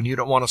stop when you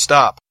don't want to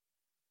stop.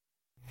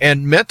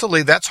 And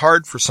mentally, that's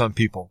hard for some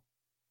people.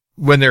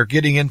 When they're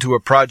getting into a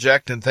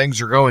project and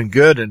things are going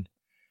good and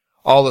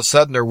all of a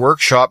sudden their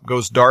workshop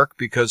goes dark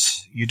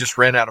because you just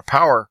ran out of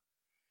power,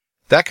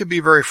 that could be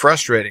very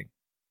frustrating.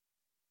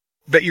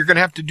 But you're going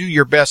to have to do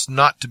your best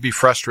not to be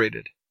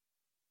frustrated.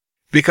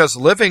 Because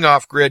living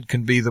off-grid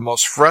can be the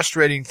most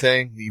frustrating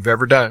thing you've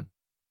ever done.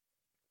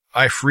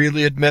 I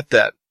freely admit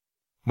that.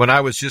 When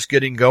I was just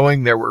getting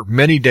going, there were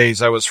many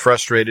days I was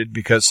frustrated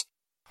because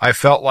I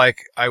felt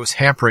like I was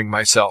hampering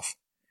myself.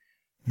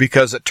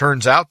 Because it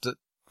turns out that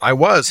I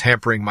was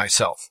hampering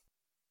myself.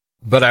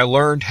 But I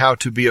learned how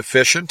to be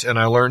efficient, and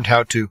I learned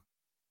how to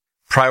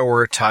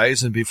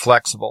prioritize and be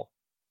flexible.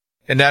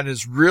 And that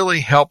has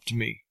really helped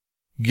me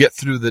get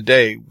through the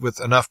day with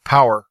enough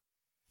power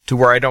to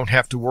where I don't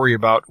have to worry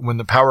about when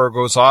the power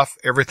goes off,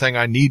 everything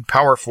I need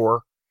power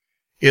for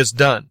is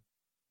done.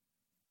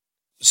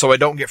 So I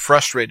don't get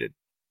frustrated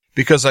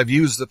because I've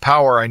used the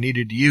power I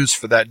needed to use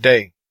for that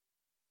day.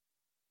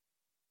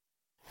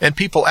 And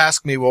people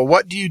ask me, well,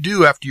 what do you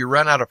do after you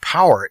run out of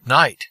power at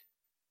night?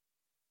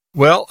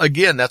 Well,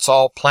 again, that's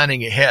all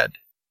planning ahead.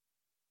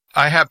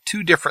 I have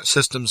two different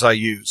systems I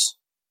use.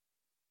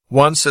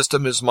 One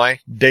system is my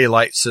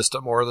daylight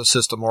system, or the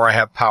system where I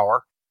have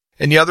power,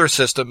 and the other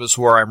system is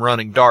where I'm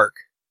running dark.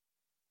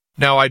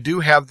 Now, I do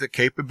have the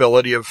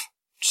capability of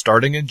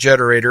starting a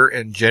generator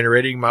and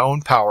generating my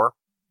own power,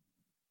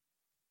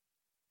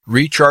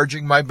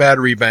 recharging my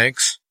battery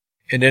banks,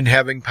 and then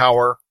having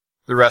power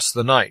the rest of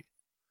the night.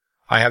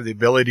 I have the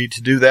ability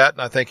to do that,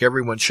 and I think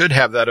everyone should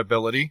have that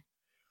ability.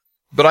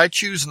 But I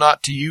choose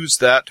not to use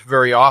that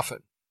very often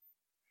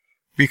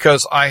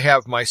because I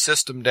have my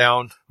system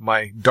down,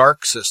 my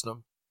dark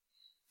system,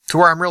 to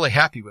where I'm really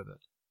happy with it.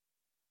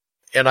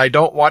 And I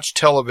don't watch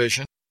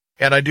television,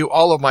 and I do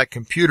all of my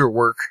computer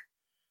work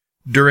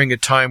during a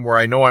time where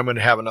I know I'm going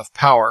to have enough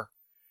power.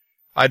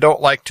 I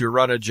don't like to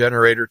run a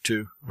generator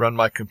to run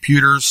my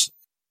computers.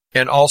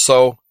 And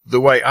also,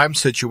 the way I'm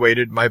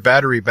situated, my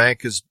battery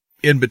bank is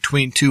in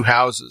between two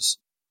houses.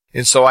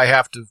 And so I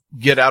have to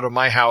get out of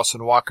my house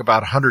and walk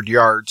about 100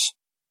 yards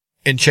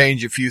and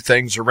change a few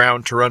things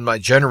around to run my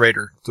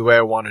generator the way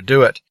I want to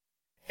do it.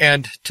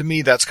 And to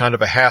me, that's kind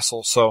of a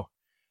hassle. So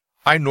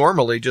I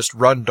normally just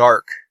run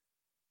dark.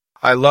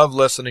 I love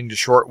listening to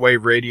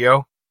shortwave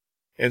radio.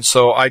 And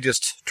so I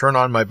just turn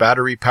on my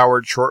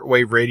battery-powered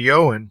shortwave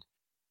radio.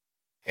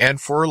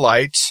 And for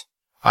lights,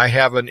 I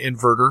have an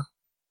inverter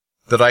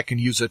that I can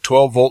use a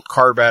 12-volt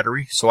car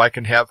battery, so I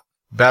can have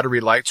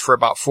battery lights for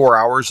about 4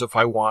 hours if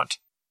I want.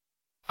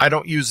 I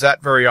don't use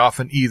that very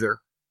often either.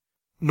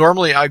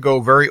 Normally I go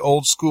very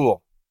old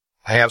school.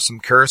 I have some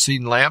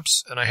kerosene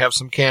lamps and I have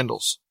some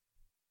candles.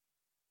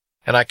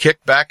 And I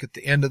kick back at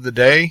the end of the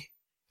day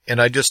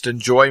and I just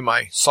enjoy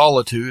my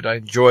solitude. I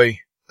enjoy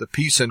the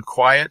peace and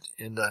quiet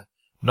and the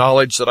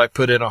knowledge that I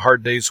put in a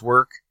hard day's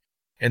work.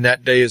 And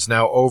that day is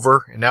now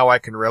over and now I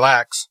can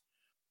relax.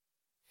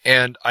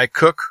 And I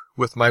cook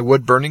with my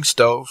wood-burning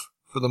stove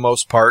for the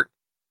most part.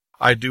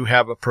 I do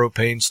have a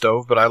propane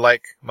stove, but I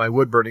like my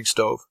wood-burning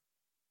stove.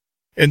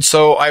 And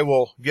so I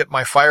will get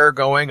my fire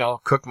going,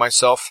 I'll cook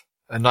myself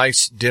a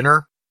nice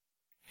dinner,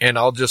 and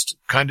I'll just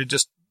kind of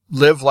just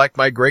live like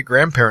my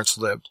great-grandparents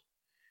lived.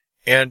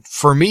 And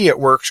for me, it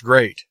works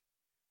great.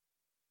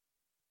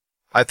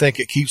 I think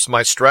it keeps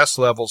my stress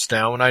levels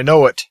down. I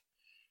know it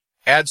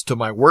adds to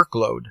my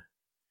workload.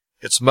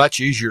 It's much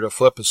easier to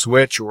flip a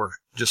switch or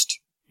just,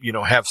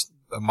 have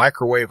a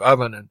microwave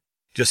oven and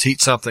just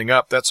heat something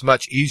up. That's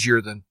much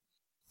easier than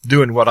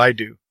doing what I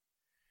do.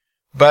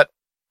 But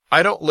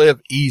I don't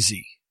live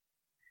easy.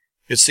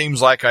 It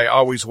seems like I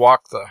always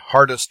walk the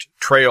hardest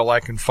trail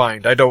I can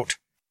find. I don't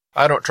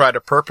try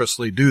to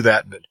purposely do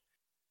that, but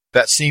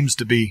that seems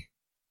to be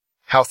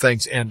how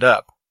things end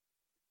up.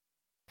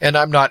 And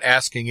I'm not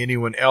asking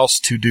anyone else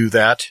to do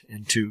that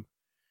and to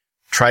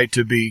try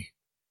to be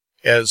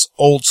as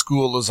old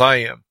school as I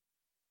am.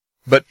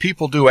 But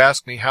people do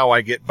ask me how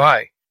I get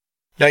by.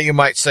 Now you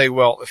might say,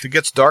 well, if it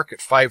gets dark at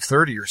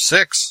 5:30 or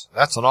 6,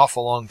 that's an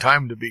awful long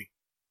time to be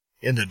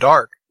in the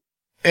dark.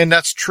 And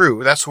that's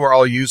true. That's where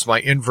I'll use my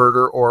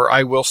inverter, or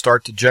I will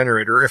start the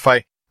generator. If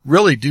I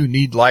really do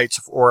need lights,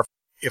 or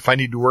if I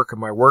need to work in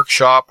my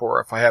workshop,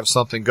 or if I have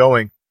something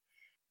going,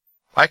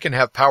 I can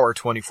have power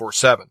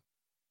 24/7.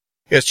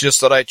 It's just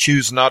that I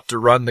choose not to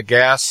run the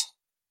gas,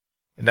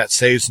 and that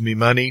saves me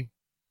money.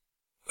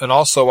 And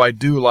also I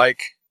do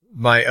like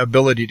my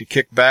ability to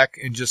kick back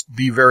and just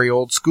be very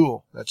old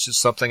school. That's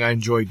just something I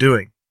enjoy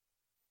doing.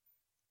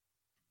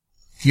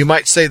 You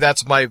might say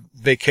that's my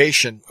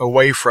vacation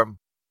away from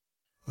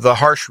the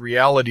harsh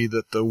reality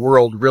that the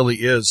world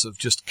really is of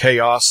just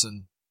chaos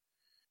and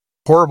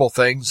horrible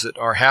things that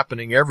are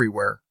happening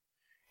everywhere,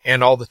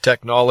 and all the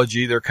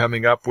technology they're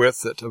coming up with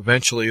that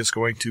eventually is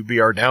going to be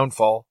our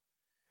downfall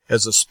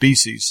as a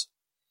species.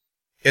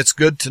 It's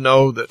good to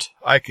know that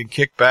I can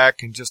kick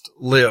back and just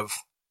live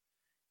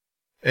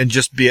and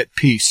just be at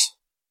peace.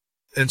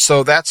 And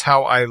so that's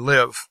how I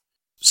live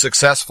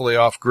successfully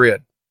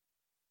off-grid.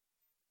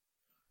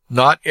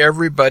 Not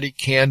everybody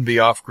can be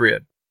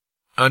off-grid.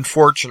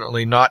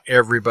 Unfortunately, not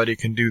everybody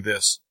can do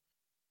this.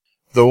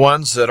 The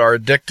ones that are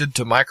addicted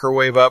to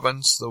microwave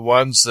ovens, the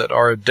ones that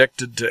are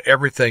addicted to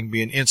everything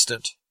being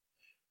instant,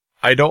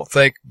 I don't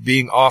think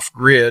being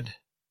off-grid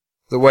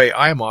the way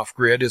I'm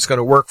off-grid is going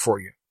to work for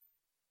you.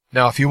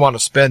 Now, if you want to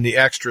spend the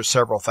extra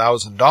several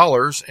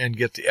 $1,000s and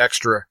get the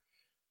extra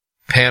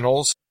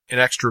panels and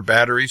extra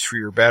batteries for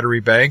your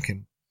battery bank,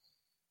 and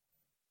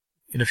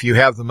if you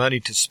have the money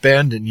to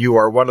spend and you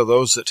are one of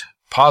those that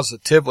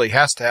positively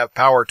has to have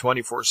power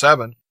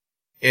 24/7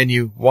 and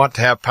you want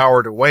to have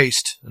power to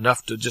waste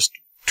enough to just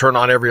turn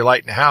on every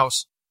light in the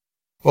house,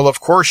 well, of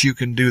course you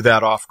can do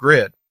that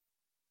off-grid.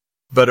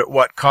 But at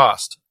what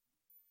cost?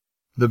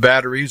 The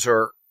batteries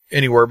are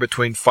anywhere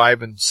between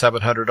 $500 and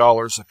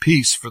 $700 a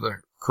piece for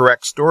the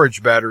correct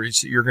storage batteries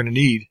that you're going to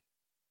need.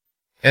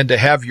 And to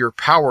have your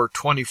power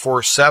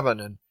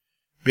 24/7 and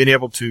being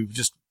able to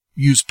just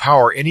use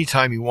power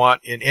anytime you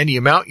want in any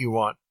amount you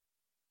want,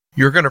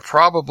 you're going to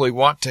probably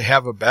want to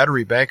have a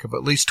battery bank of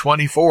at least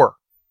 24.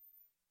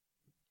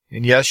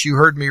 And yes, you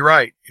heard me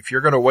right. If you're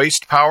going to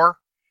waste power,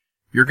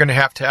 you're going to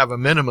have a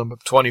minimum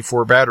of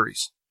 24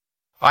 batteries.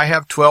 I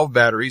have 12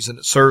 batteries and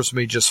it serves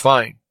me just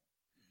fine.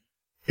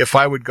 If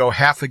I would go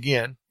half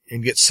again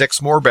and get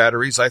 6 more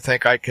batteries, I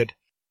think I could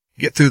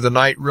get through the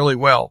night really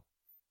well.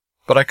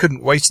 But I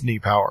couldn't waste any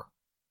power.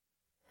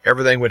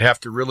 Everything would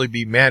have to really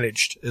be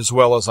managed as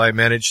well as I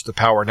manage the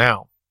power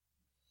now.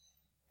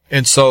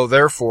 And so,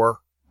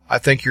 therefore, I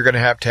think you're going to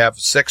have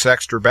 6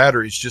 extra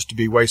batteries just to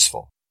be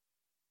wasteful.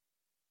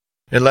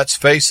 And let's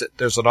face it,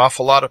 there's an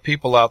awful lot of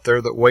people out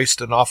there that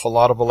waste an awful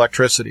lot of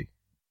electricity.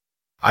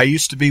 I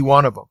used to be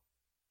one of them.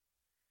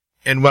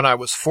 And when I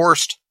was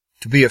forced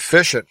to be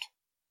efficient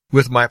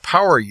with my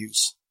power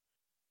use,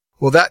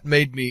 well, that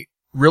made me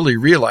really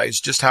realize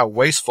just how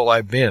wasteful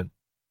I've been.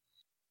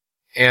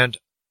 And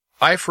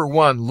I, for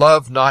one,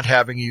 love not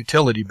having a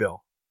utility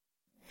bill.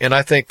 And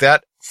I think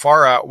that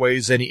far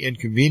outweighs any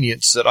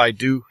inconvenience that I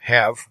do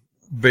have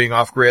being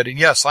off-grid. And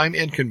yes, I'm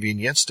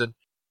inconvenienced, and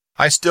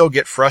I still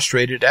get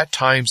frustrated at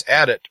times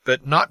at it,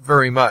 but not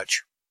very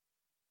much.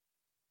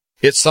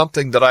 It's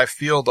something that I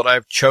feel that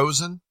I've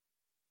chosen,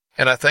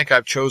 and I think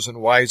I've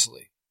chosen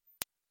wisely.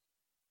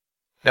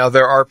 Now,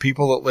 there are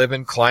people that live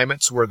in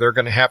climates where they're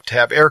going to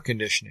have air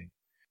conditioning,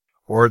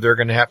 or they're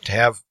going to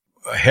have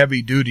a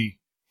heavy-duty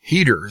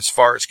heater as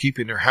far as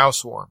keeping their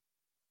house warm.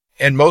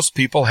 And most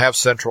people have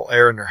central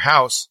air in their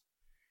house.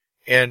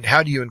 And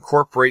how do you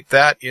incorporate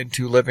that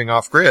into living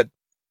off-grid?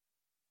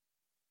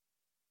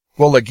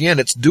 Well, again,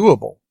 it's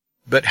doable.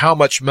 But how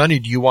much money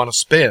do you want to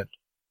spend?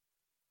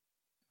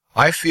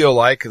 I feel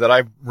like that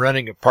I'm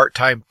running a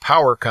part-time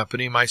power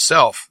company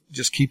myself,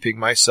 just keeping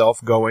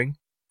myself going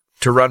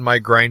to run my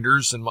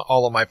grinders and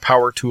all of my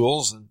power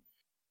tools and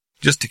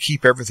just to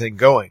keep everything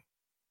going.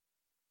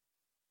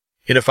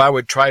 And if I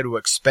would try to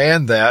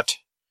expand that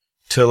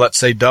to, let's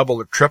say,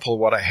 double or triple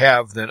what I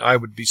have, then I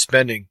would be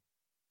spending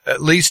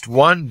at least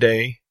one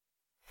day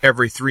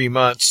every 3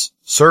 months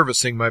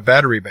servicing my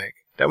battery bank.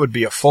 That would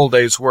be a full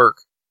day's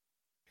work.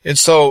 And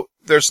so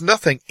there's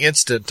nothing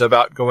instant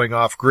about going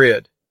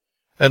off-grid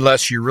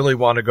unless you really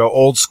want to go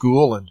old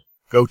school and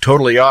go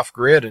totally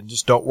off-grid and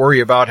just don't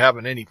worry about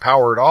having any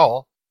power at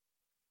all.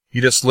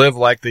 You just live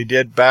like they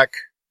did back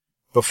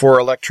before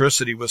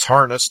electricity was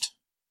harnessed.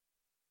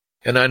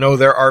 And I know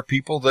there are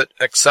people that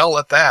excel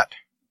at that.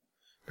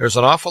 There's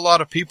an awful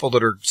lot of people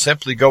that are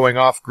simply going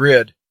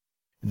off-grid.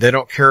 They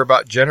don't care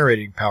about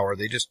generating power.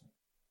 They just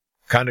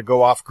kind of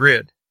go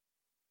off-grid.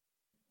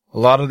 A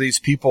lot of these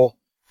people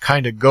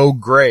kind of go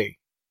gray.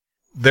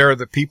 They're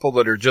the people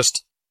that are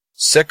just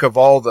sick of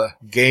all the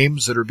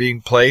games that are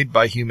being played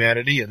by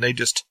humanity, and they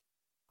just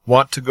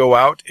want to go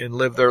out and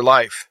live their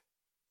life.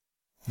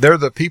 They're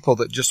the people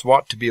that just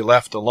want to be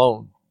left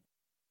alone.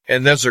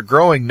 And there's a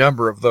growing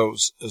number of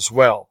those as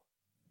well.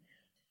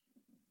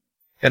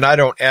 And I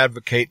don't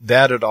advocate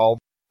that at all,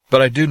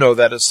 but I do know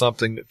that is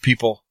something that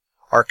people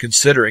are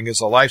considering as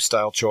a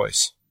lifestyle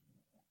choice.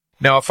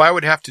 Now, if I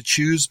would have to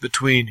choose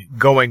between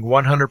going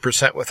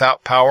 100%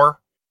 without power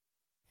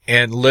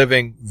and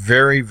living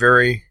very,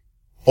 very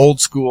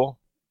old school,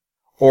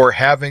 or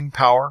having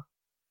power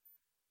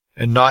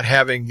and not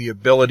having the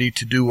ability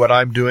to do what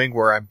I'm doing,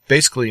 where I'm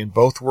basically in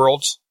both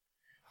worlds,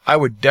 I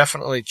would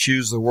definitely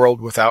choose the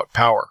world without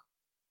power.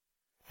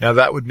 Now,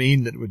 that would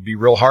mean that it would be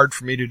real hard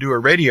for me to do a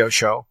radio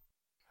show.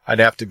 I'd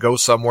have to go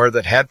somewhere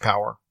that had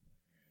power.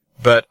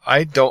 But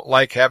I don't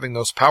like having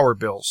those power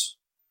bills.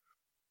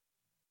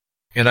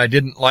 And I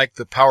didn't like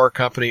the power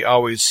company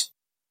always,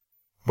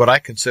 what I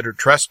considered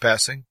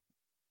trespassing.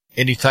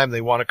 Anytime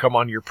they want to come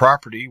on your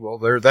property, well,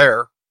 they're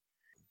there.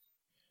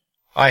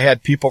 I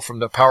had people from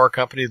the power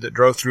company that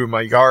drove through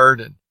my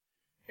yard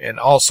and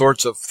all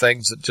sorts of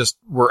things that just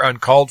were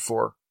uncalled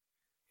for.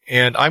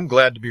 And I'm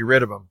glad to be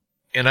rid of them.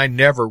 And I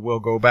never will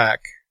go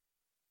back.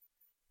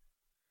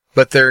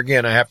 But there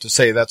again, I have to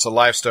say that's a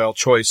lifestyle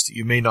choice that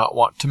you may not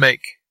want to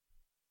make.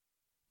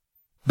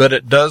 But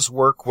it does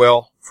work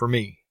well for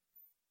me.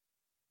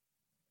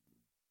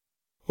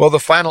 Well, the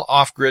final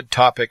off-grid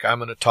topic I'm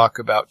going to talk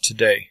about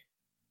today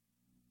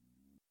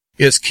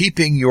is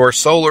keeping your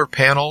solar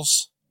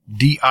panels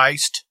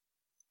de-iced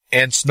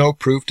and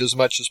snow-proofed as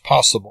much as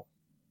possible.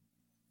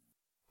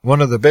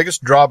 One of the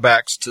biggest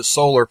drawbacks to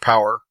solar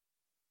power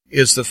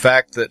is the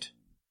fact that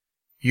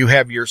you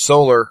have your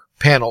solar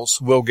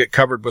panels will get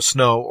covered with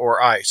snow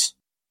or ice.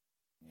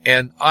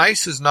 And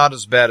ice is not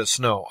as bad as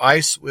snow.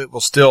 Ice, it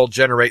will still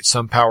generate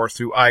some power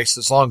through ice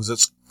as long as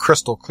it's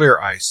crystal clear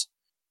ice.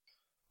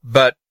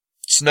 But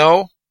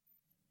snow,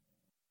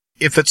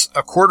 if it's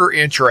a 1/4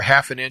 inch or a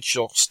 1/2 inch,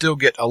 you'll still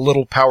get a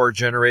little power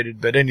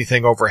generated, but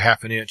anything over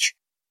 1/2 inch,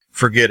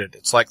 forget it.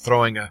 It's like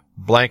throwing a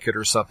blanket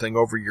or something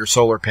over your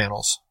solar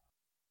panels.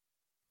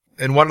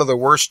 And one of the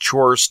worst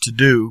chores to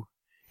do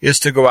is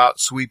to go out and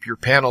sweep your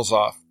panels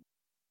off.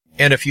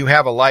 And if you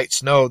have a light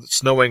snow that's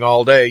snowing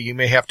all day, you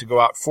may have to go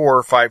out 4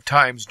 or 5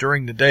 times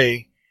during the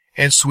day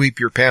and sweep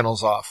your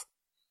panels off.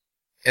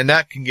 And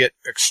that can get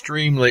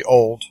extremely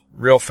old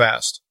real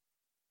fast.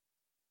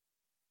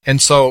 And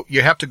so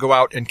you have to go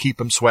out and keep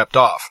them swept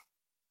off.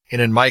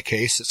 And in my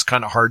case, it's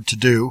kind of hard to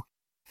do.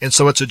 And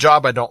so it's a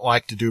job I don't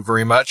like to do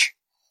very much.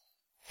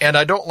 And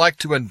I don't like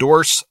to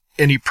endorse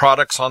any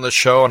products on the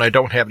show, and I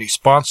don't have any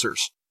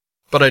sponsors.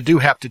 But I do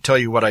have to tell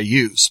you what I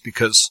use,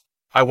 because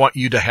I want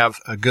you to have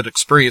a good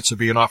experience of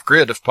being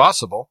off-grid if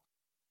possible.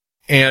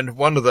 And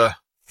one of the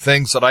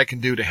things that I can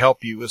do to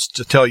help you is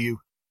to tell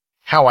you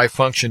how I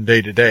function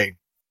day to day.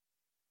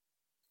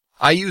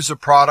 I use a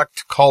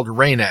product called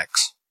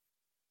Rain-X,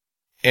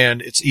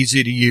 and it's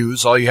easy to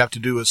use. All you have to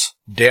do is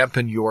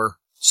dampen your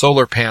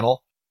solar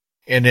panel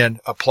and then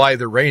apply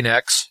the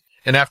Rain-X,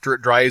 and after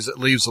it dries, it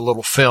leaves a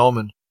little film,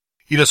 and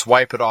you just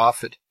wipe it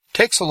off. It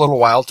takes a little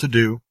while to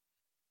do,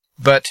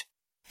 but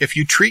if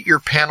you treat your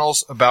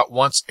panels about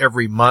once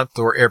every month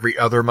or every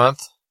other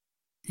month,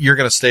 you're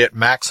going to stay at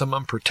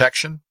maximum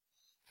protection,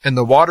 and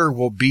the water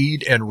will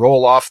bead and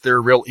roll off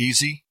there real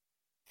easy,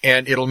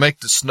 and it'll make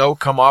the snow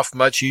come off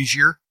much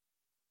easier.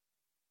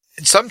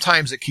 And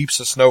sometimes it keeps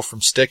the snow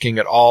from sticking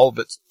at all,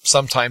 but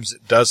sometimes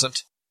it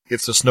doesn't.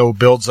 If the snow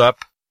builds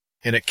up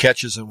and it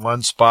catches in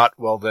one spot,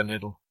 well, then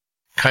it'll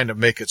kind of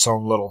make its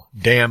own little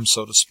dam,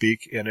 so to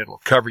speak, and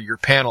it'll cover your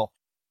panel.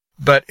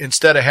 But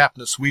instead of having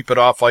to sweep it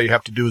off, all you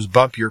have to do is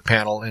bump your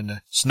panel and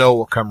the snow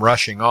will come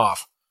rushing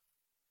off.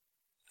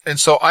 And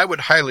so I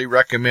would highly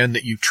recommend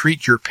that you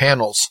treat your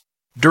panels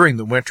during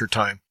the winter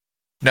time.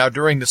 Now,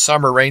 during the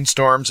summer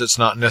rainstorms, it's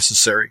not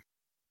necessary.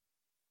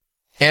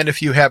 And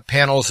if you have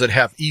panels that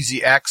have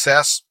easy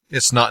access,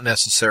 it's not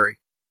necessary.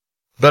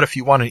 But if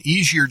you want an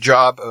easier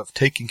job of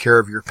taking care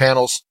of your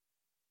panels,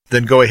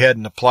 then go ahead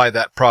and apply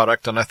that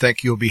product, and I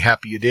think you'll be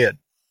happy you did.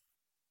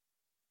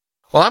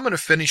 Well, I'm going to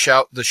finish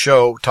out the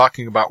show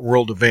talking about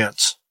world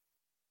events.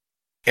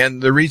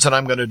 And the reason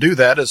I'm going to do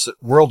that is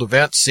that world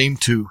events seem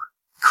to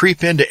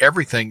creep into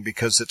everything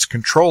because it's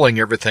controlling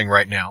everything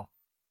right now.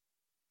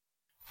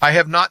 I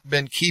have not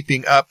been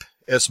keeping up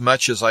as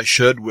much as I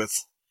should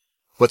with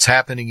what's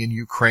happening in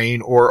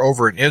Ukraine or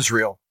over in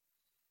Israel,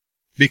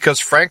 because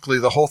frankly,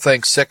 the whole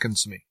thing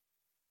sickens me.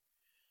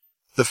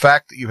 The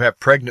fact that you have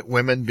pregnant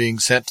women being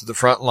sent to the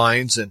front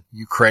lines in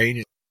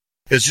Ukraine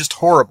is just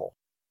horrible.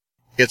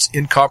 It's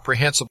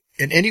incomprehensible.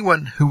 And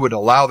anyone who would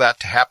allow that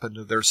to happen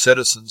to their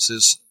citizens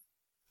is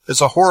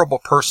a horrible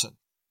person.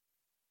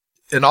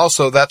 And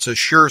also, that's a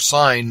sure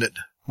sign that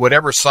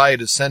whatever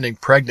side is sending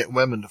pregnant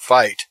women to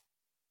fight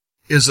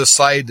is a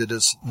side that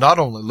is not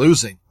only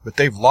losing, but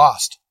they've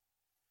lost.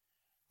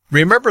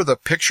 Remember the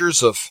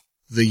pictures of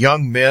the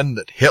young men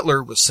that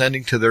Hitler was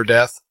sending to their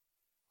death?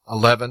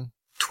 11,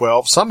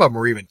 12, some of them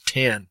were even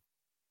 10.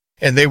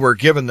 And they were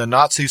given the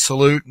Nazi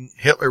salute, and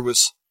Hitler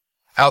was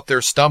out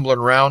there stumbling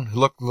around. He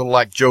looked a little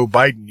like Joe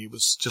Biden. He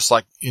was just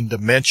like in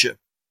dementia.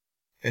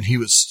 And he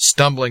was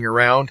stumbling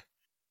around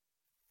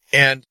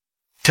and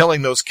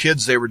telling those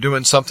kids they were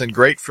doing something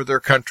great for their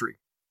country.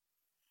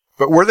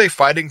 But were they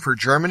fighting for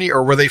Germany,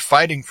 or were they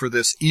fighting for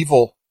this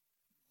evil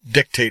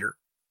dictator?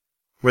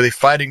 Were they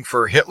fighting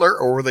for Hitler,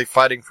 or were they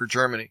fighting for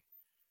Germany?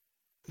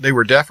 They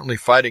were definitely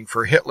fighting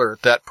for Hitler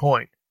at that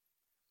point.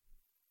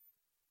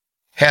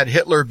 Had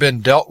Hitler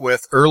been dealt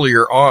with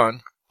earlier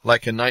on,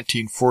 like in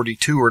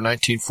 1942 or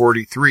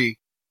 1943,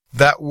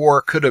 that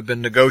war could have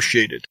been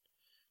negotiated.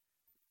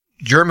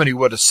 Germany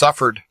would have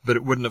suffered, but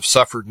it wouldn't have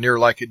suffered near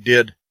like it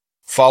did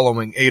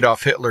following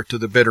Adolf Hitler to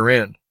the bitter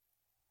end.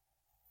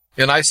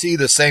 And I see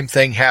the same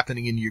thing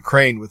happening in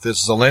Ukraine with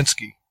this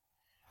Zelensky.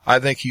 I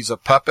think he's a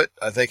puppet.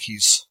 I think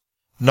he's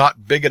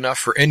not big enough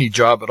for any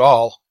job at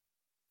all.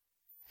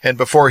 And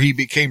before he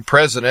became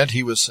president,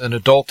 he was an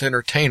adult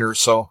entertainer,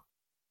 so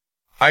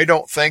I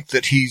don't think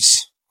that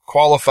he's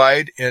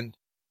qualified, and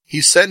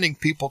he's sending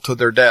people to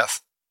their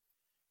death.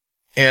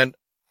 And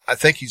I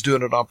think he's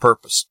doing it on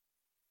purpose.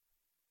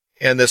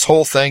 And this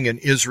whole thing in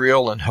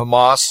Israel and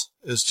Hamas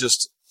is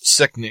just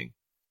sickening.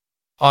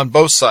 On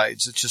both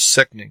sides, it's just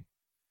sickening.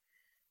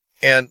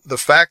 And the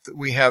fact that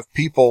we have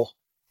people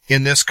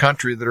in this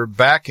country that are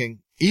backing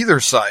either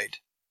side,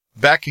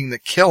 backing the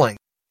killing,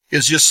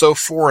 is just so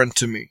foreign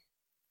to me.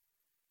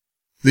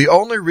 The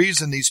only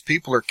reason these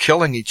people are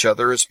killing each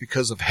other is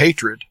because of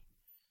hatred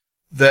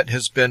that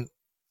has been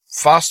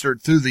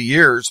fostered through the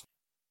years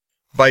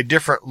by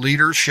different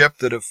leadership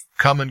that have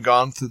come and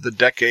gone through the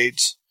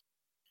decades,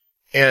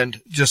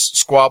 and just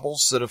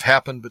squabbles that have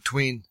happened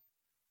between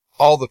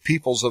all the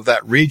peoples of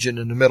that region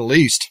in the Middle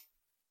East.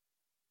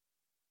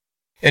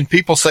 And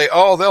people say,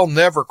 oh, they'll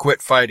never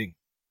quit fighting.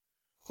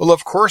 Well,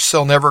 of course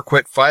they'll never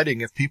quit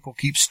fighting if people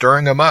keep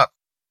stirring them up.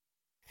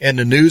 And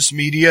the news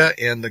media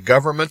and the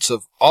governments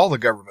of all the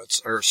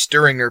governments are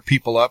stirring their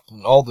people up,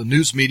 and all the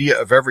news media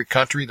of every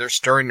country, they're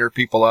stirring their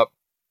people up.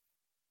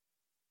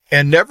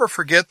 And never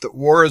forget that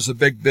war is a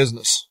big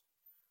business.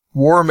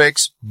 War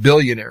makes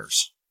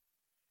billionaires.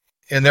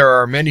 And there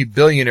are many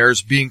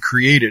billionaires being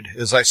created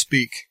as I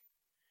speak,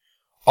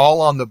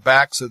 all on the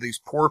backs of these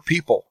poor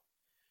people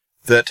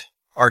that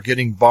are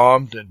getting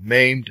bombed and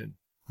maimed and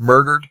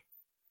murdered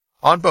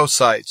on both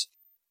sides.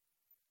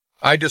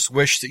 I just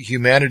wish that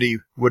humanity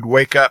would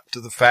wake up to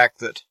the fact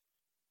that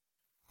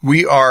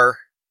we are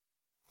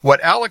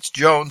what Alex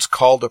Jones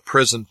called a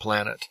prison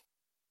planet.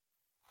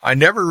 I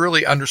never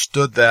really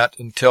understood that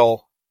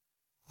until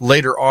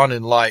later on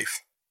in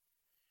life.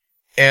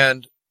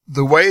 And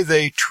the way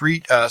they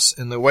treat us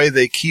and the way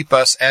they keep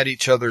us at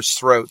each other's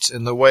throats,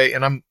 and the way,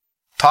 and I'm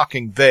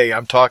talking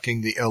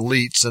the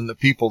elites and the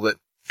people that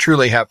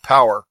truly have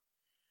power,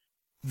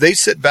 they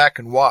sit back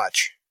and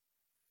watch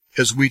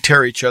as we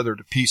tear each other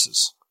to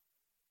pieces.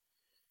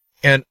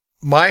 And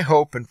my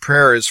hope and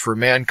prayer is for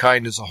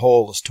mankind as a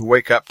whole is to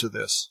wake up to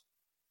this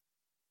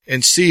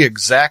and see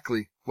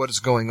exactly what is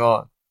going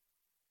on.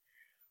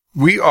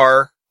 We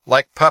are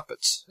like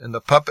puppets, and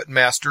the puppet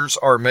masters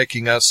are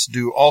making us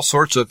do all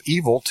sorts of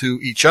evil to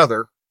each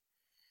other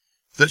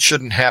that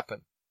shouldn't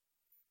happen.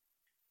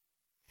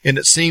 And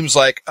it seems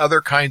like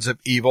other kinds of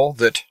evil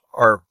that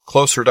are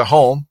closer to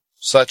home,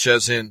 such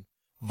as in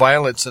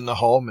violence in the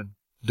home and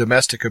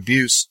domestic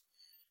abuse,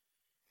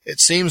 it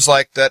seems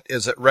like that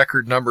is at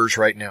record numbers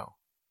right now.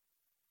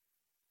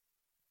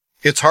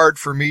 It's hard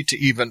for me to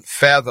even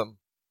fathom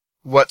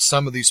what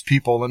some of these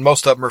people, and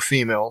most of them are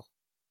female,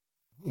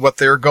 what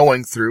they're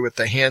going through at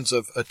the hands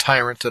of a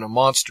tyrant and a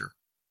monster.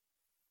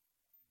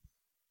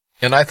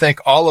 And I think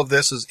all of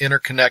this is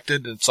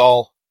interconnected. It's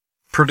all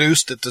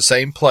produced at the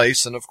same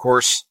place. And of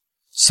course,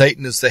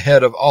 Satan is the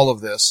head of all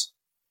of this.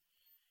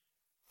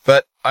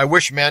 But I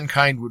wish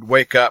mankind would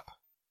wake up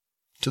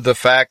to the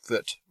fact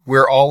that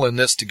we're all in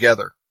this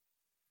together.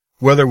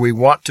 Whether we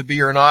want to be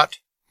or not,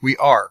 we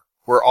are.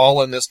 We're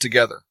all in this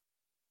together.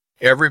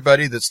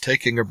 Everybody that's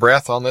taking a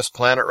breath on this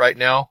planet right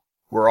now,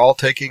 we're all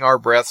taking our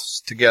breaths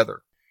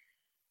together.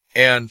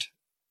 And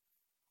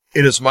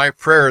it is my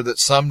prayer that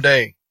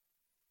someday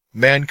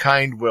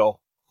mankind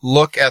will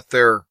look at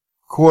their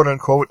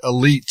quote-unquote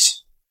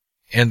elites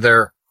and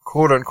their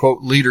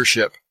quote-unquote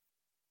leadership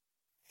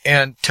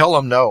and tell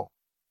them no.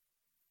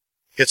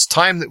 It's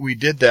time that we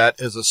did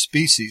that as a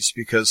species,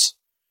 because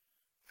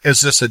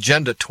as this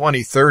Agenda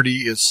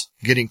 2030 is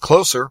getting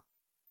closer,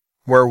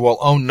 where we'll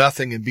own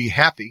nothing and be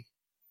happy,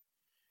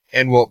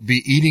 and we'll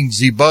be eating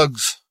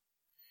bugs,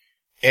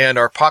 and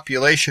our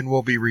population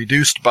will be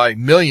reduced by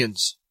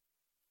millions.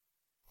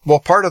 Well,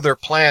 part of their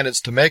plan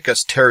is to make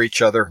us tear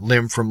each other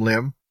limb from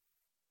limb.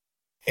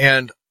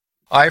 And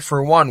I,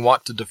 for one,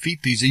 want to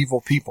defeat these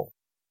evil people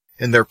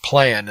and their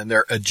plan and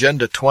their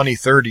Agenda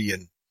 2030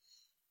 and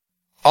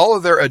all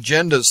of their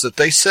agendas that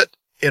they sit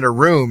in a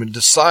room and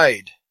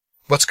decide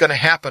what's going to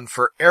happen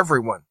for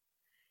everyone.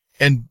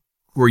 And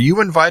were you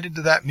invited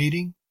to that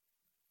meeting?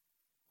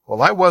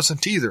 Well, I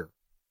wasn't either.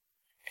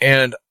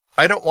 And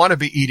I don't want to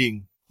be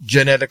eating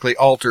genetically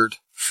altered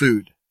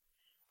food.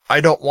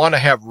 I don't want to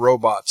have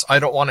robots. I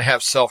don't want to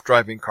have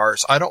self-driving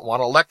cars. I don't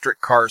want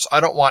electric cars. I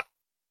don't want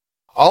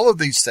all of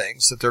these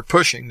things that they're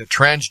pushing, the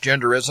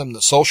transgenderism,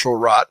 the social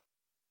rot,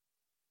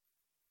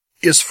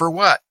 is for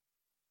what?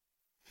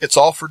 It's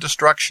all for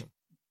destruction.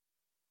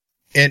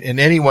 And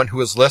anyone who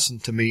has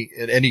listened to me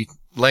at any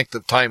length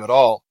of time at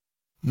all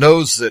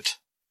knows that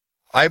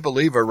I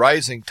believe a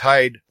rising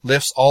tide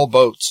lifts all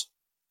boats.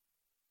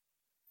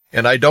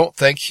 And I don't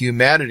think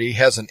humanity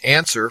has an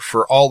answer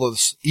for all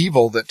this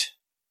evil that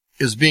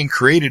is being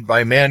created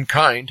by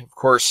mankind. Of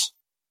course,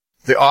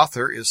 the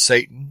author is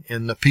Satan,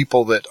 and the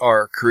people that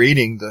are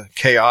creating the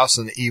chaos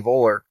and the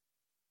evil are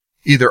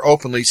either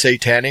openly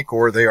satanic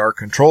or they are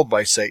controlled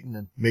by Satan,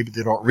 and maybe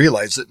they don't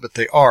realize it, but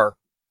they are.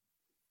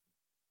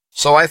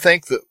 So I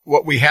think that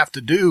what we have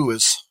to do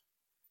is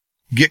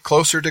get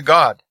closer to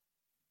God.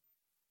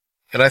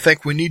 And I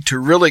think we need to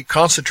really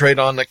concentrate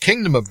on the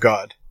kingdom of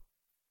God.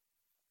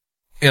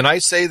 And I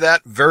say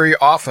that very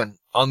often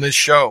on this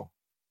show,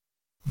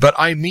 but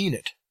I mean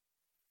it.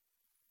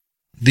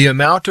 The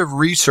amount of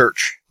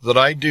research that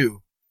I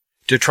do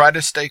to try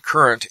to stay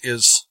current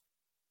is,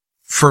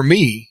 for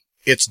me,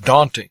 it's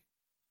daunting.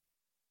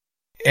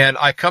 And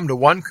I come to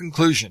one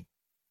conclusion,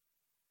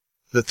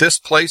 that this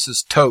place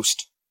is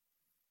toast,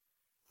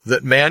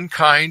 that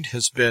mankind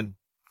has been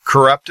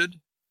corrupted,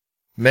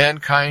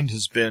 mankind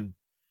has been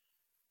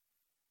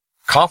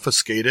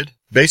confiscated,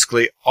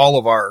 basically all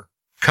of our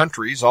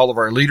countries, all of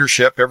our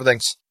leadership,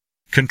 everything's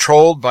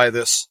controlled by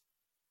this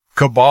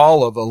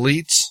cabal of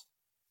elites,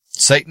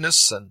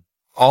 Satanists, and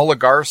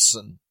oligarchs,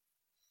 and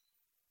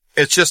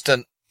it's just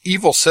an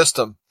evil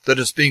system that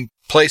is being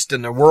placed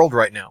in the world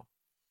right now.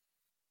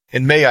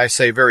 And may I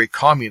say very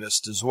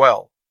communist as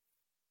well.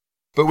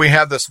 But we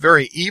have this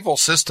very evil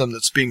system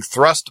that's being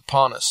thrust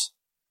upon us.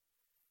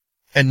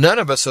 And none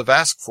of us have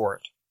asked for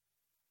it.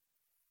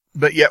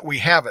 But yet we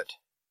have it.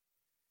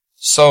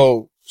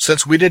 So,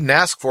 since we didn't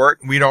ask for it,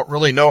 and we don't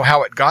really know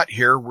how it got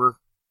here, we're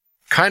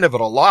kind of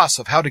at a loss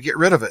of how to get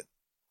rid of it.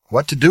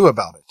 What to do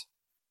about it.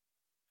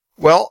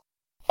 Well,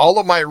 all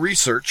of my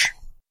research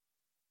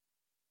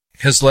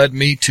has led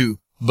me to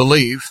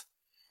believe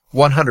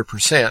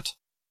 100%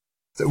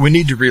 that we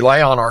need to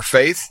rely on our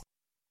faith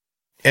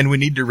and we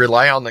need to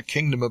rely on the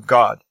kingdom of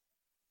God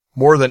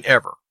more than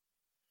ever.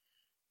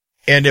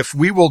 And if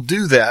we will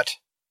do that,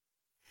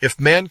 if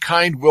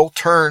mankind will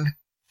turn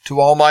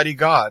to Almighty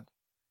God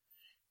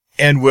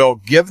and will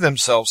give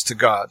themselves to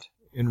God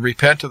and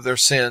repent of their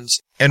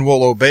sins and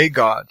will obey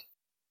God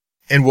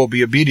and will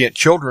be obedient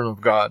children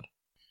of God,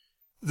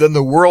 then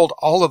the world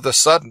all of a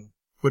sudden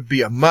would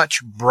be a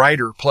much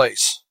brighter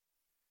place.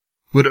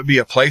 Would it be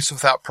a place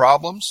without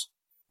problems?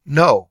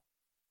 No.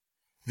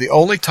 The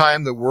only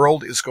time the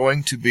world is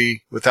going to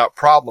be without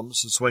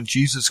problems is when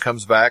Jesus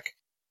comes back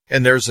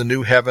and there's a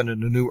new heaven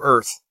and a new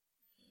earth.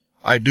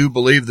 I do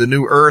believe the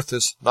new earth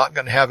is not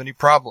going to have any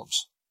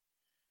problems.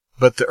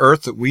 But the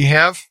earth that we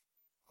have,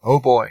 oh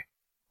boy,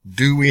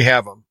 do we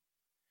have them.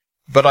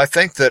 But I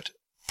think that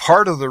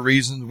part of the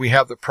reason we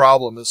have the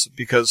problem is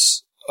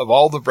because of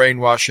all the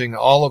brainwashing,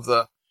 all of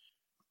the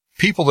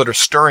people that are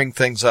stirring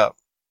things up.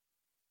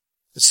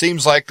 It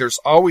seems like there's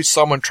always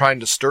someone trying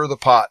to stir the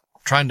pot,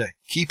 trying to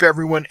keep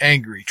everyone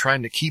angry,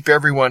 trying to keep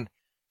everyone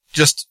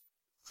just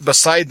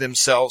beside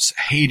themselves,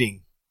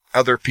 hating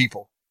other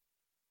people.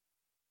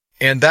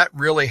 And that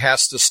really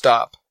has to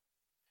stop.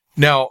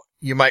 Now,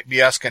 you might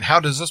be asking, how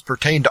does this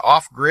pertain to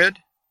off-grid?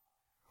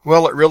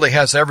 Well, it really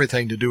has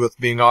everything to do with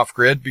being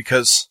off-grid,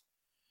 because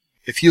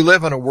if you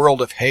live in a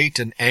world of hate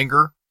and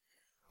anger,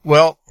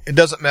 well, it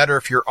doesn't matter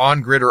if you're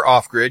on-grid or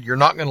off-grid, you're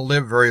not going to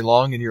live very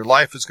long and your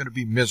life is going to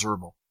be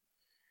miserable.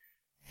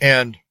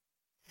 And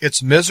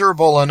it's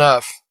miserable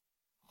enough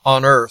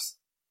on earth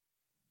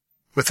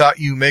without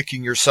you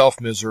making yourself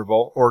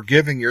miserable or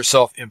giving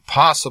yourself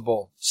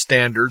impossible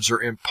standards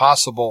or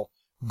impossible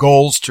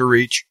goals to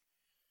reach.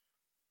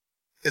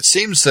 It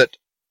seems that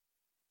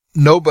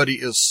nobody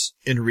is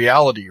in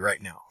reality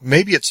right now.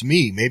 Maybe it's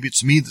me. Maybe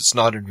it's me that's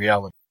not in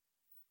reality.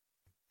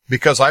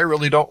 Because I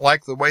really don't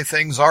like the way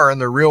things are in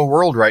the real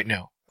world right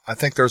now. I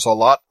think there's a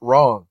lot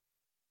wrong.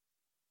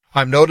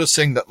 I'm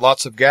noticing that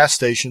lots of gas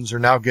stations are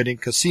now getting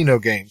casino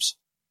games.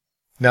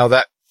 Now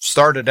that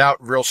started out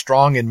real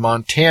strong in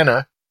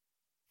Montana,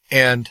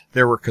 and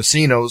there were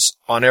casinos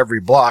on every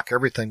block.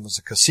 Everything was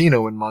a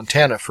casino in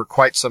Montana for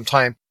quite some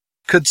time.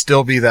 Could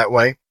still be that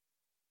way.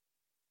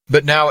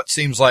 But now it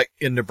seems like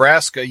in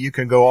Nebraska you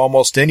can go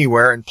almost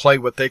anywhere and play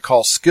what they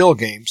call skill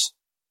games.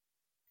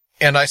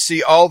 And I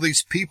see all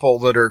these people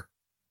that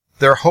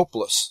they're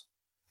hopeless.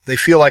 They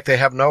feel like they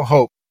have no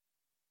hope.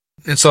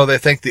 And so they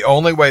think the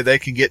only way they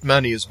can get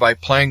money is by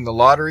playing the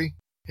lottery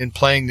and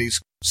playing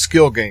these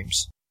skill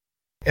games.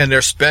 And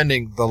they're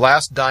spending the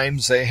last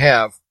dimes they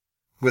have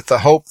with the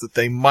hope that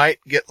they might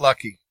get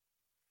lucky.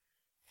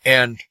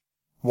 And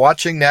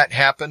watching that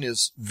happen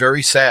is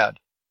very sad.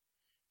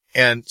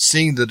 And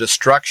seeing the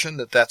destruction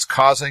that that's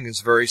causing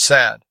is very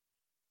sad.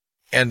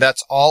 And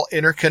that's all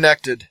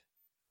interconnected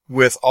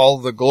with all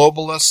the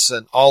globalists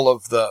and all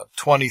of the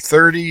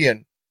 2030.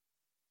 And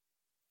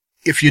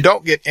if you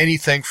don't get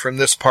anything from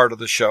this part of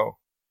the show,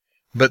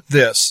 but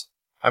this,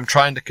 I'm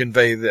trying to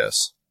convey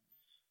this.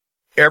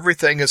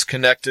 Everything is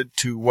connected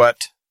to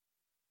what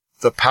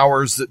the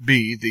powers that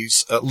be,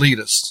 these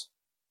elitists,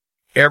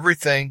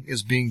 everything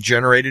is being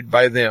generated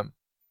by them.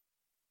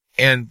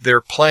 And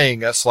they're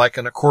playing us like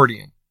an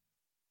accordion.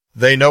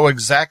 They know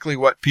exactly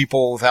what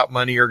people without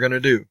money are going to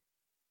do.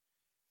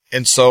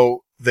 And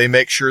so they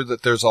make sure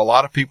that there's a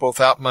lot of people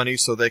without money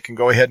so they can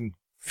go ahead and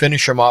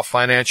finish them off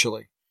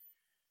financially.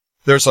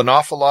 There's an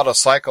awful lot of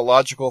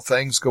psychological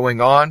things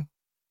going on.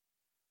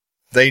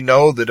 They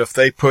know that if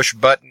they push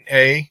button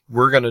A,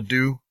 we're going to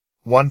do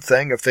one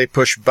thing. If they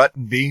push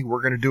button B,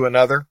 we're going to do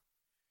another.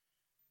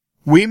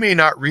 We may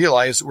not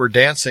realize that we're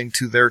dancing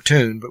to their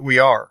tune, but we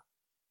are.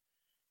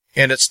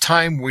 And it's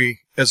time we,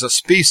 as a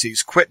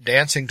species, quit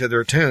dancing to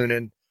their tune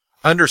and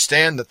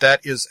understand that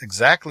that is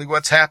exactly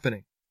what's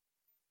happening.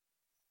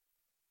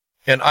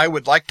 And I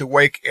would like to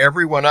wake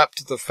everyone up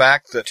to the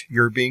fact that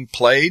you're being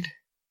played.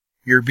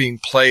 You're being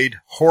played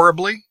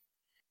horribly.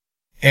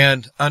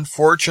 And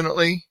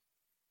unfortunately,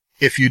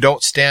 if you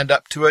don't stand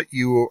up to it,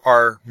 you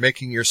are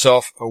making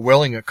yourself a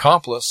willing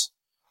accomplice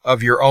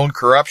of your own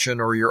corruption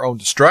or your own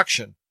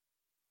destruction.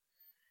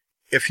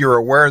 If you're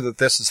aware that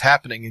this is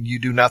happening and you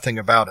do nothing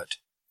about it.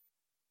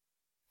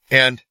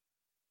 And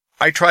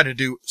I try to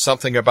do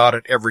something about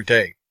it every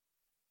day.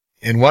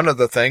 And one of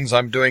the things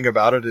I'm doing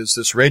about it is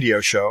this radio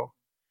show.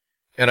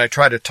 and I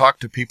try to talk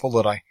to people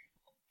that I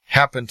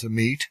happen to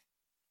meet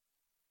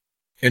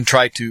and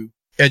try to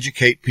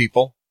educate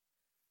people.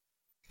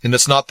 And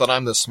it's not that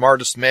I'm the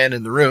smartest man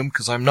in the room,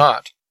 because I'm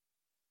not.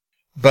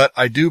 But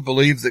I do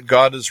believe that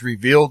God has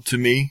revealed to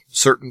me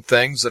certain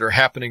things that are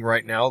happening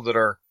right now that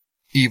are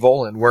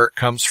evil and where it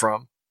comes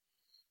from.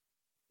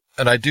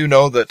 And I do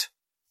know that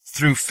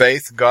through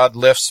faith, God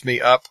lifts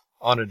me up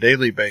on a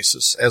daily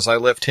basis. As I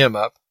lift Him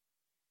up,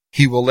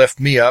 He will lift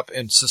me up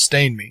and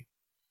sustain me.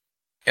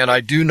 And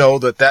I do know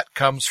that that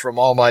comes from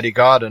Almighty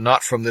God and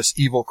not from this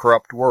evil,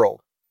 corrupt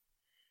world.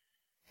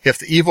 If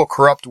the evil,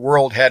 corrupt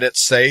world had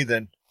its say,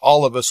 then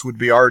all of us would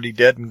be already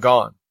dead and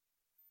gone.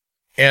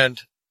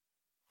 And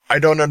I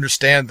don't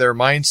understand their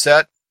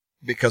mindset,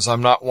 because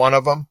I'm not one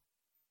of them,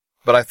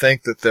 but I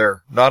think that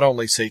they're not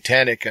only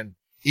satanic and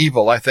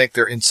evil, I think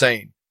they're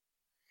insane.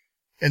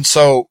 And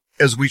so,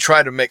 as we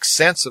try to make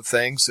sense of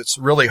things, it's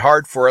really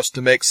hard for us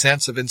to make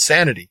sense of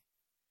insanity.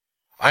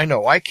 I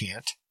know I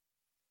can't.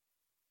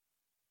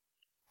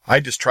 I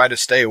just try to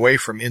stay away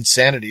from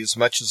insanity as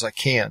much as I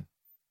can.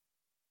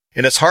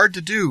 And it's hard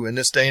to do in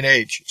this day and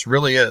age. It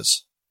really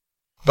is.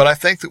 But I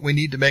think that we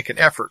need to make an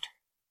effort.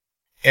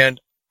 And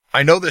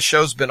I know this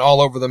show's been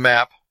all over the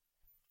map,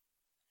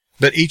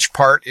 but each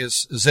part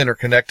is as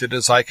interconnected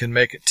as I can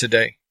make it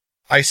today.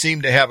 I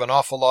seem to have an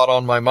awful lot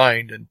on my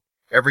mind, and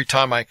every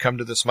time I come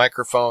to this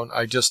microphone,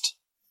 it just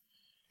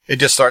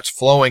starts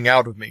flowing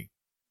out of me.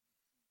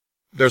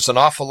 There's an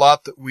awful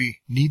lot that we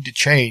need to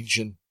change,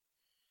 and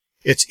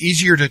it's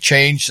easier to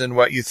change than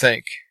what you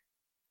think.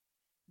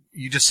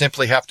 You just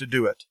simply have to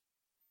do it.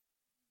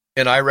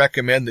 And I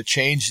recommend the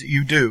change that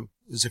you do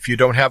is if you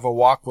don't have a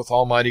walk with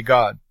Almighty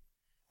God.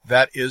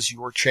 That is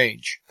your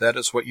change. That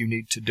is what you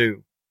need to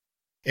do.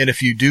 And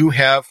if you do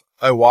have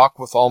a walk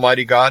with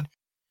Almighty God,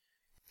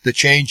 the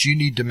change you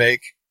need to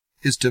make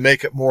is to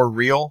make it more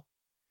real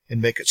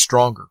and make it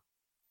stronger.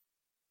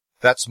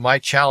 That's my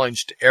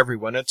challenge to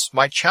everyone. It's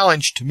my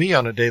challenge to me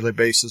on a daily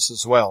basis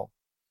as well.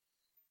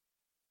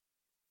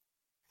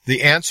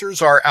 The answers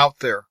are out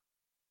there,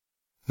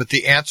 but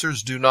the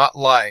answers do not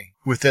lie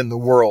within the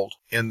world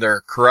in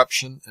their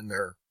corruption and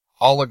their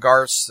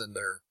oligarchs and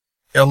their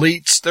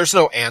elites. There's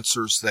no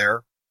answers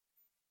there.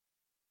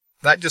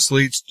 That just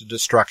leads to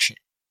destruction.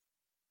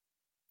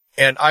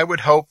 And I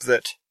would hope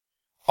that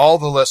all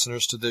the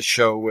listeners to this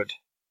show would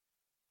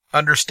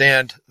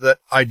understand that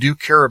I do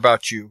care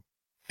about you,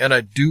 and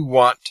I do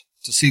want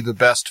to see the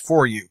best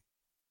for you.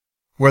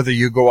 Whether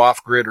you go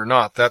off grid or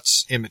not,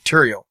 that's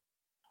immaterial.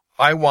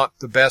 I want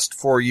the best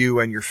for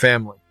you and your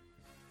family.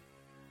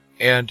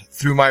 And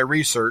through my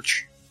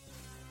research,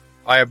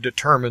 I have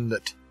determined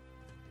that,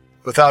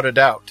 without a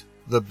doubt,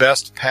 the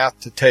best path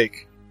to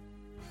take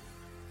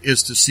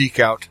is to seek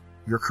out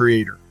your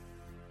Creator.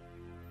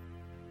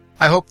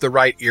 I hope the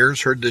right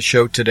ears heard this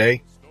show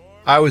today.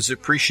 I always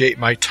appreciate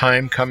my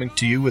time coming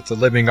to you with the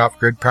Living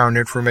Off-Grid Power and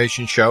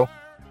Information Show.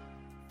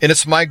 And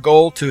it's my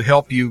goal to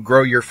help you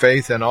grow your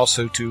faith and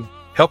also to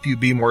help you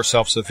be more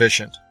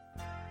self-sufficient.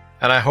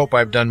 And I hope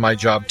I've done my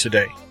job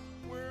today.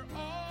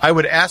 I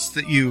would ask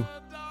that you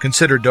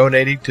consider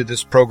donating to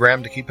this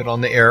program to keep it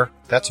on the air.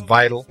 That's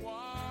vital.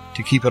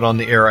 To keep it on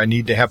the air, I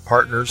need to have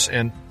partners,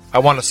 and I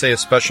want to say a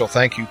special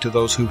thank you to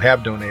those who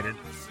have donated.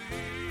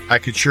 I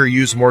could sure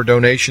use more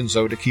donations,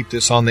 though, to keep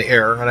this on the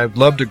air, and I'd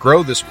love to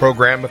grow this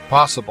program if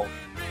possible.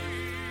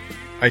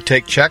 I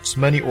take checks,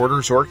 money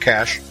orders, or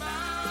cash.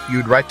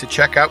 You'd write the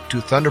check out to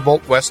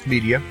Thunderbolt West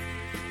Media.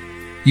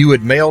 You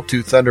would mail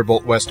to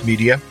Thunderbolt West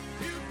Media,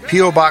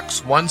 P.O.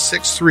 Box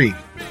 163,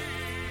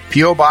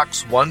 P.O.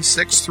 Box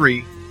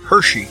 163,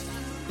 Hershey,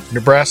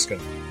 Nebraska.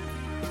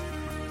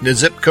 The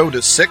zip code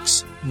is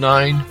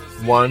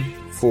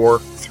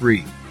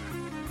 69143.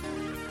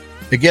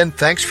 Again,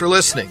 thanks for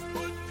listening.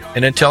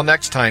 And until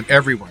next time,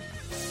 everyone,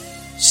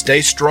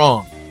 stay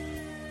strong.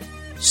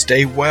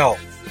 Stay well.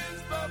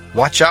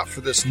 Watch out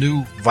for this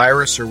new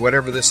virus or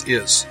whatever this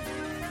is.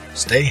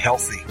 Stay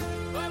healthy.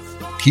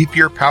 Keep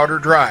your powder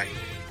dry.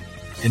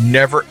 And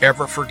never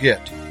ever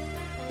forget,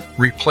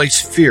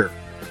 replace fear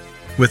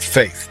with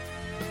faith.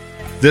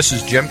 This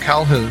is Jim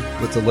Calhoun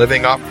with the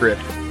Living Off-Grid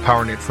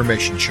Power and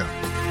Information Show.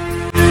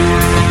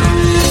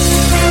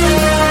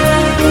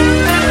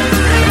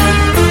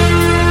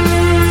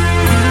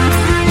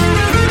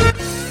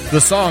 The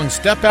song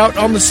Step Out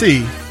on the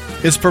Sea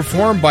is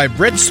performed by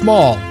Britt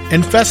Small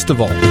and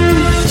Festival.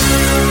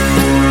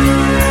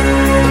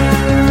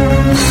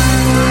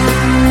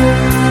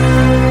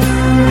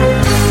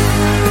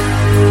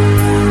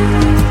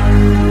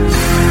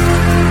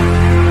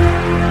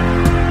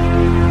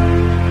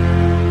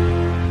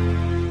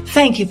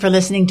 Thank you for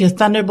listening to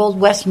Thunderbolt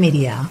West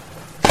Media.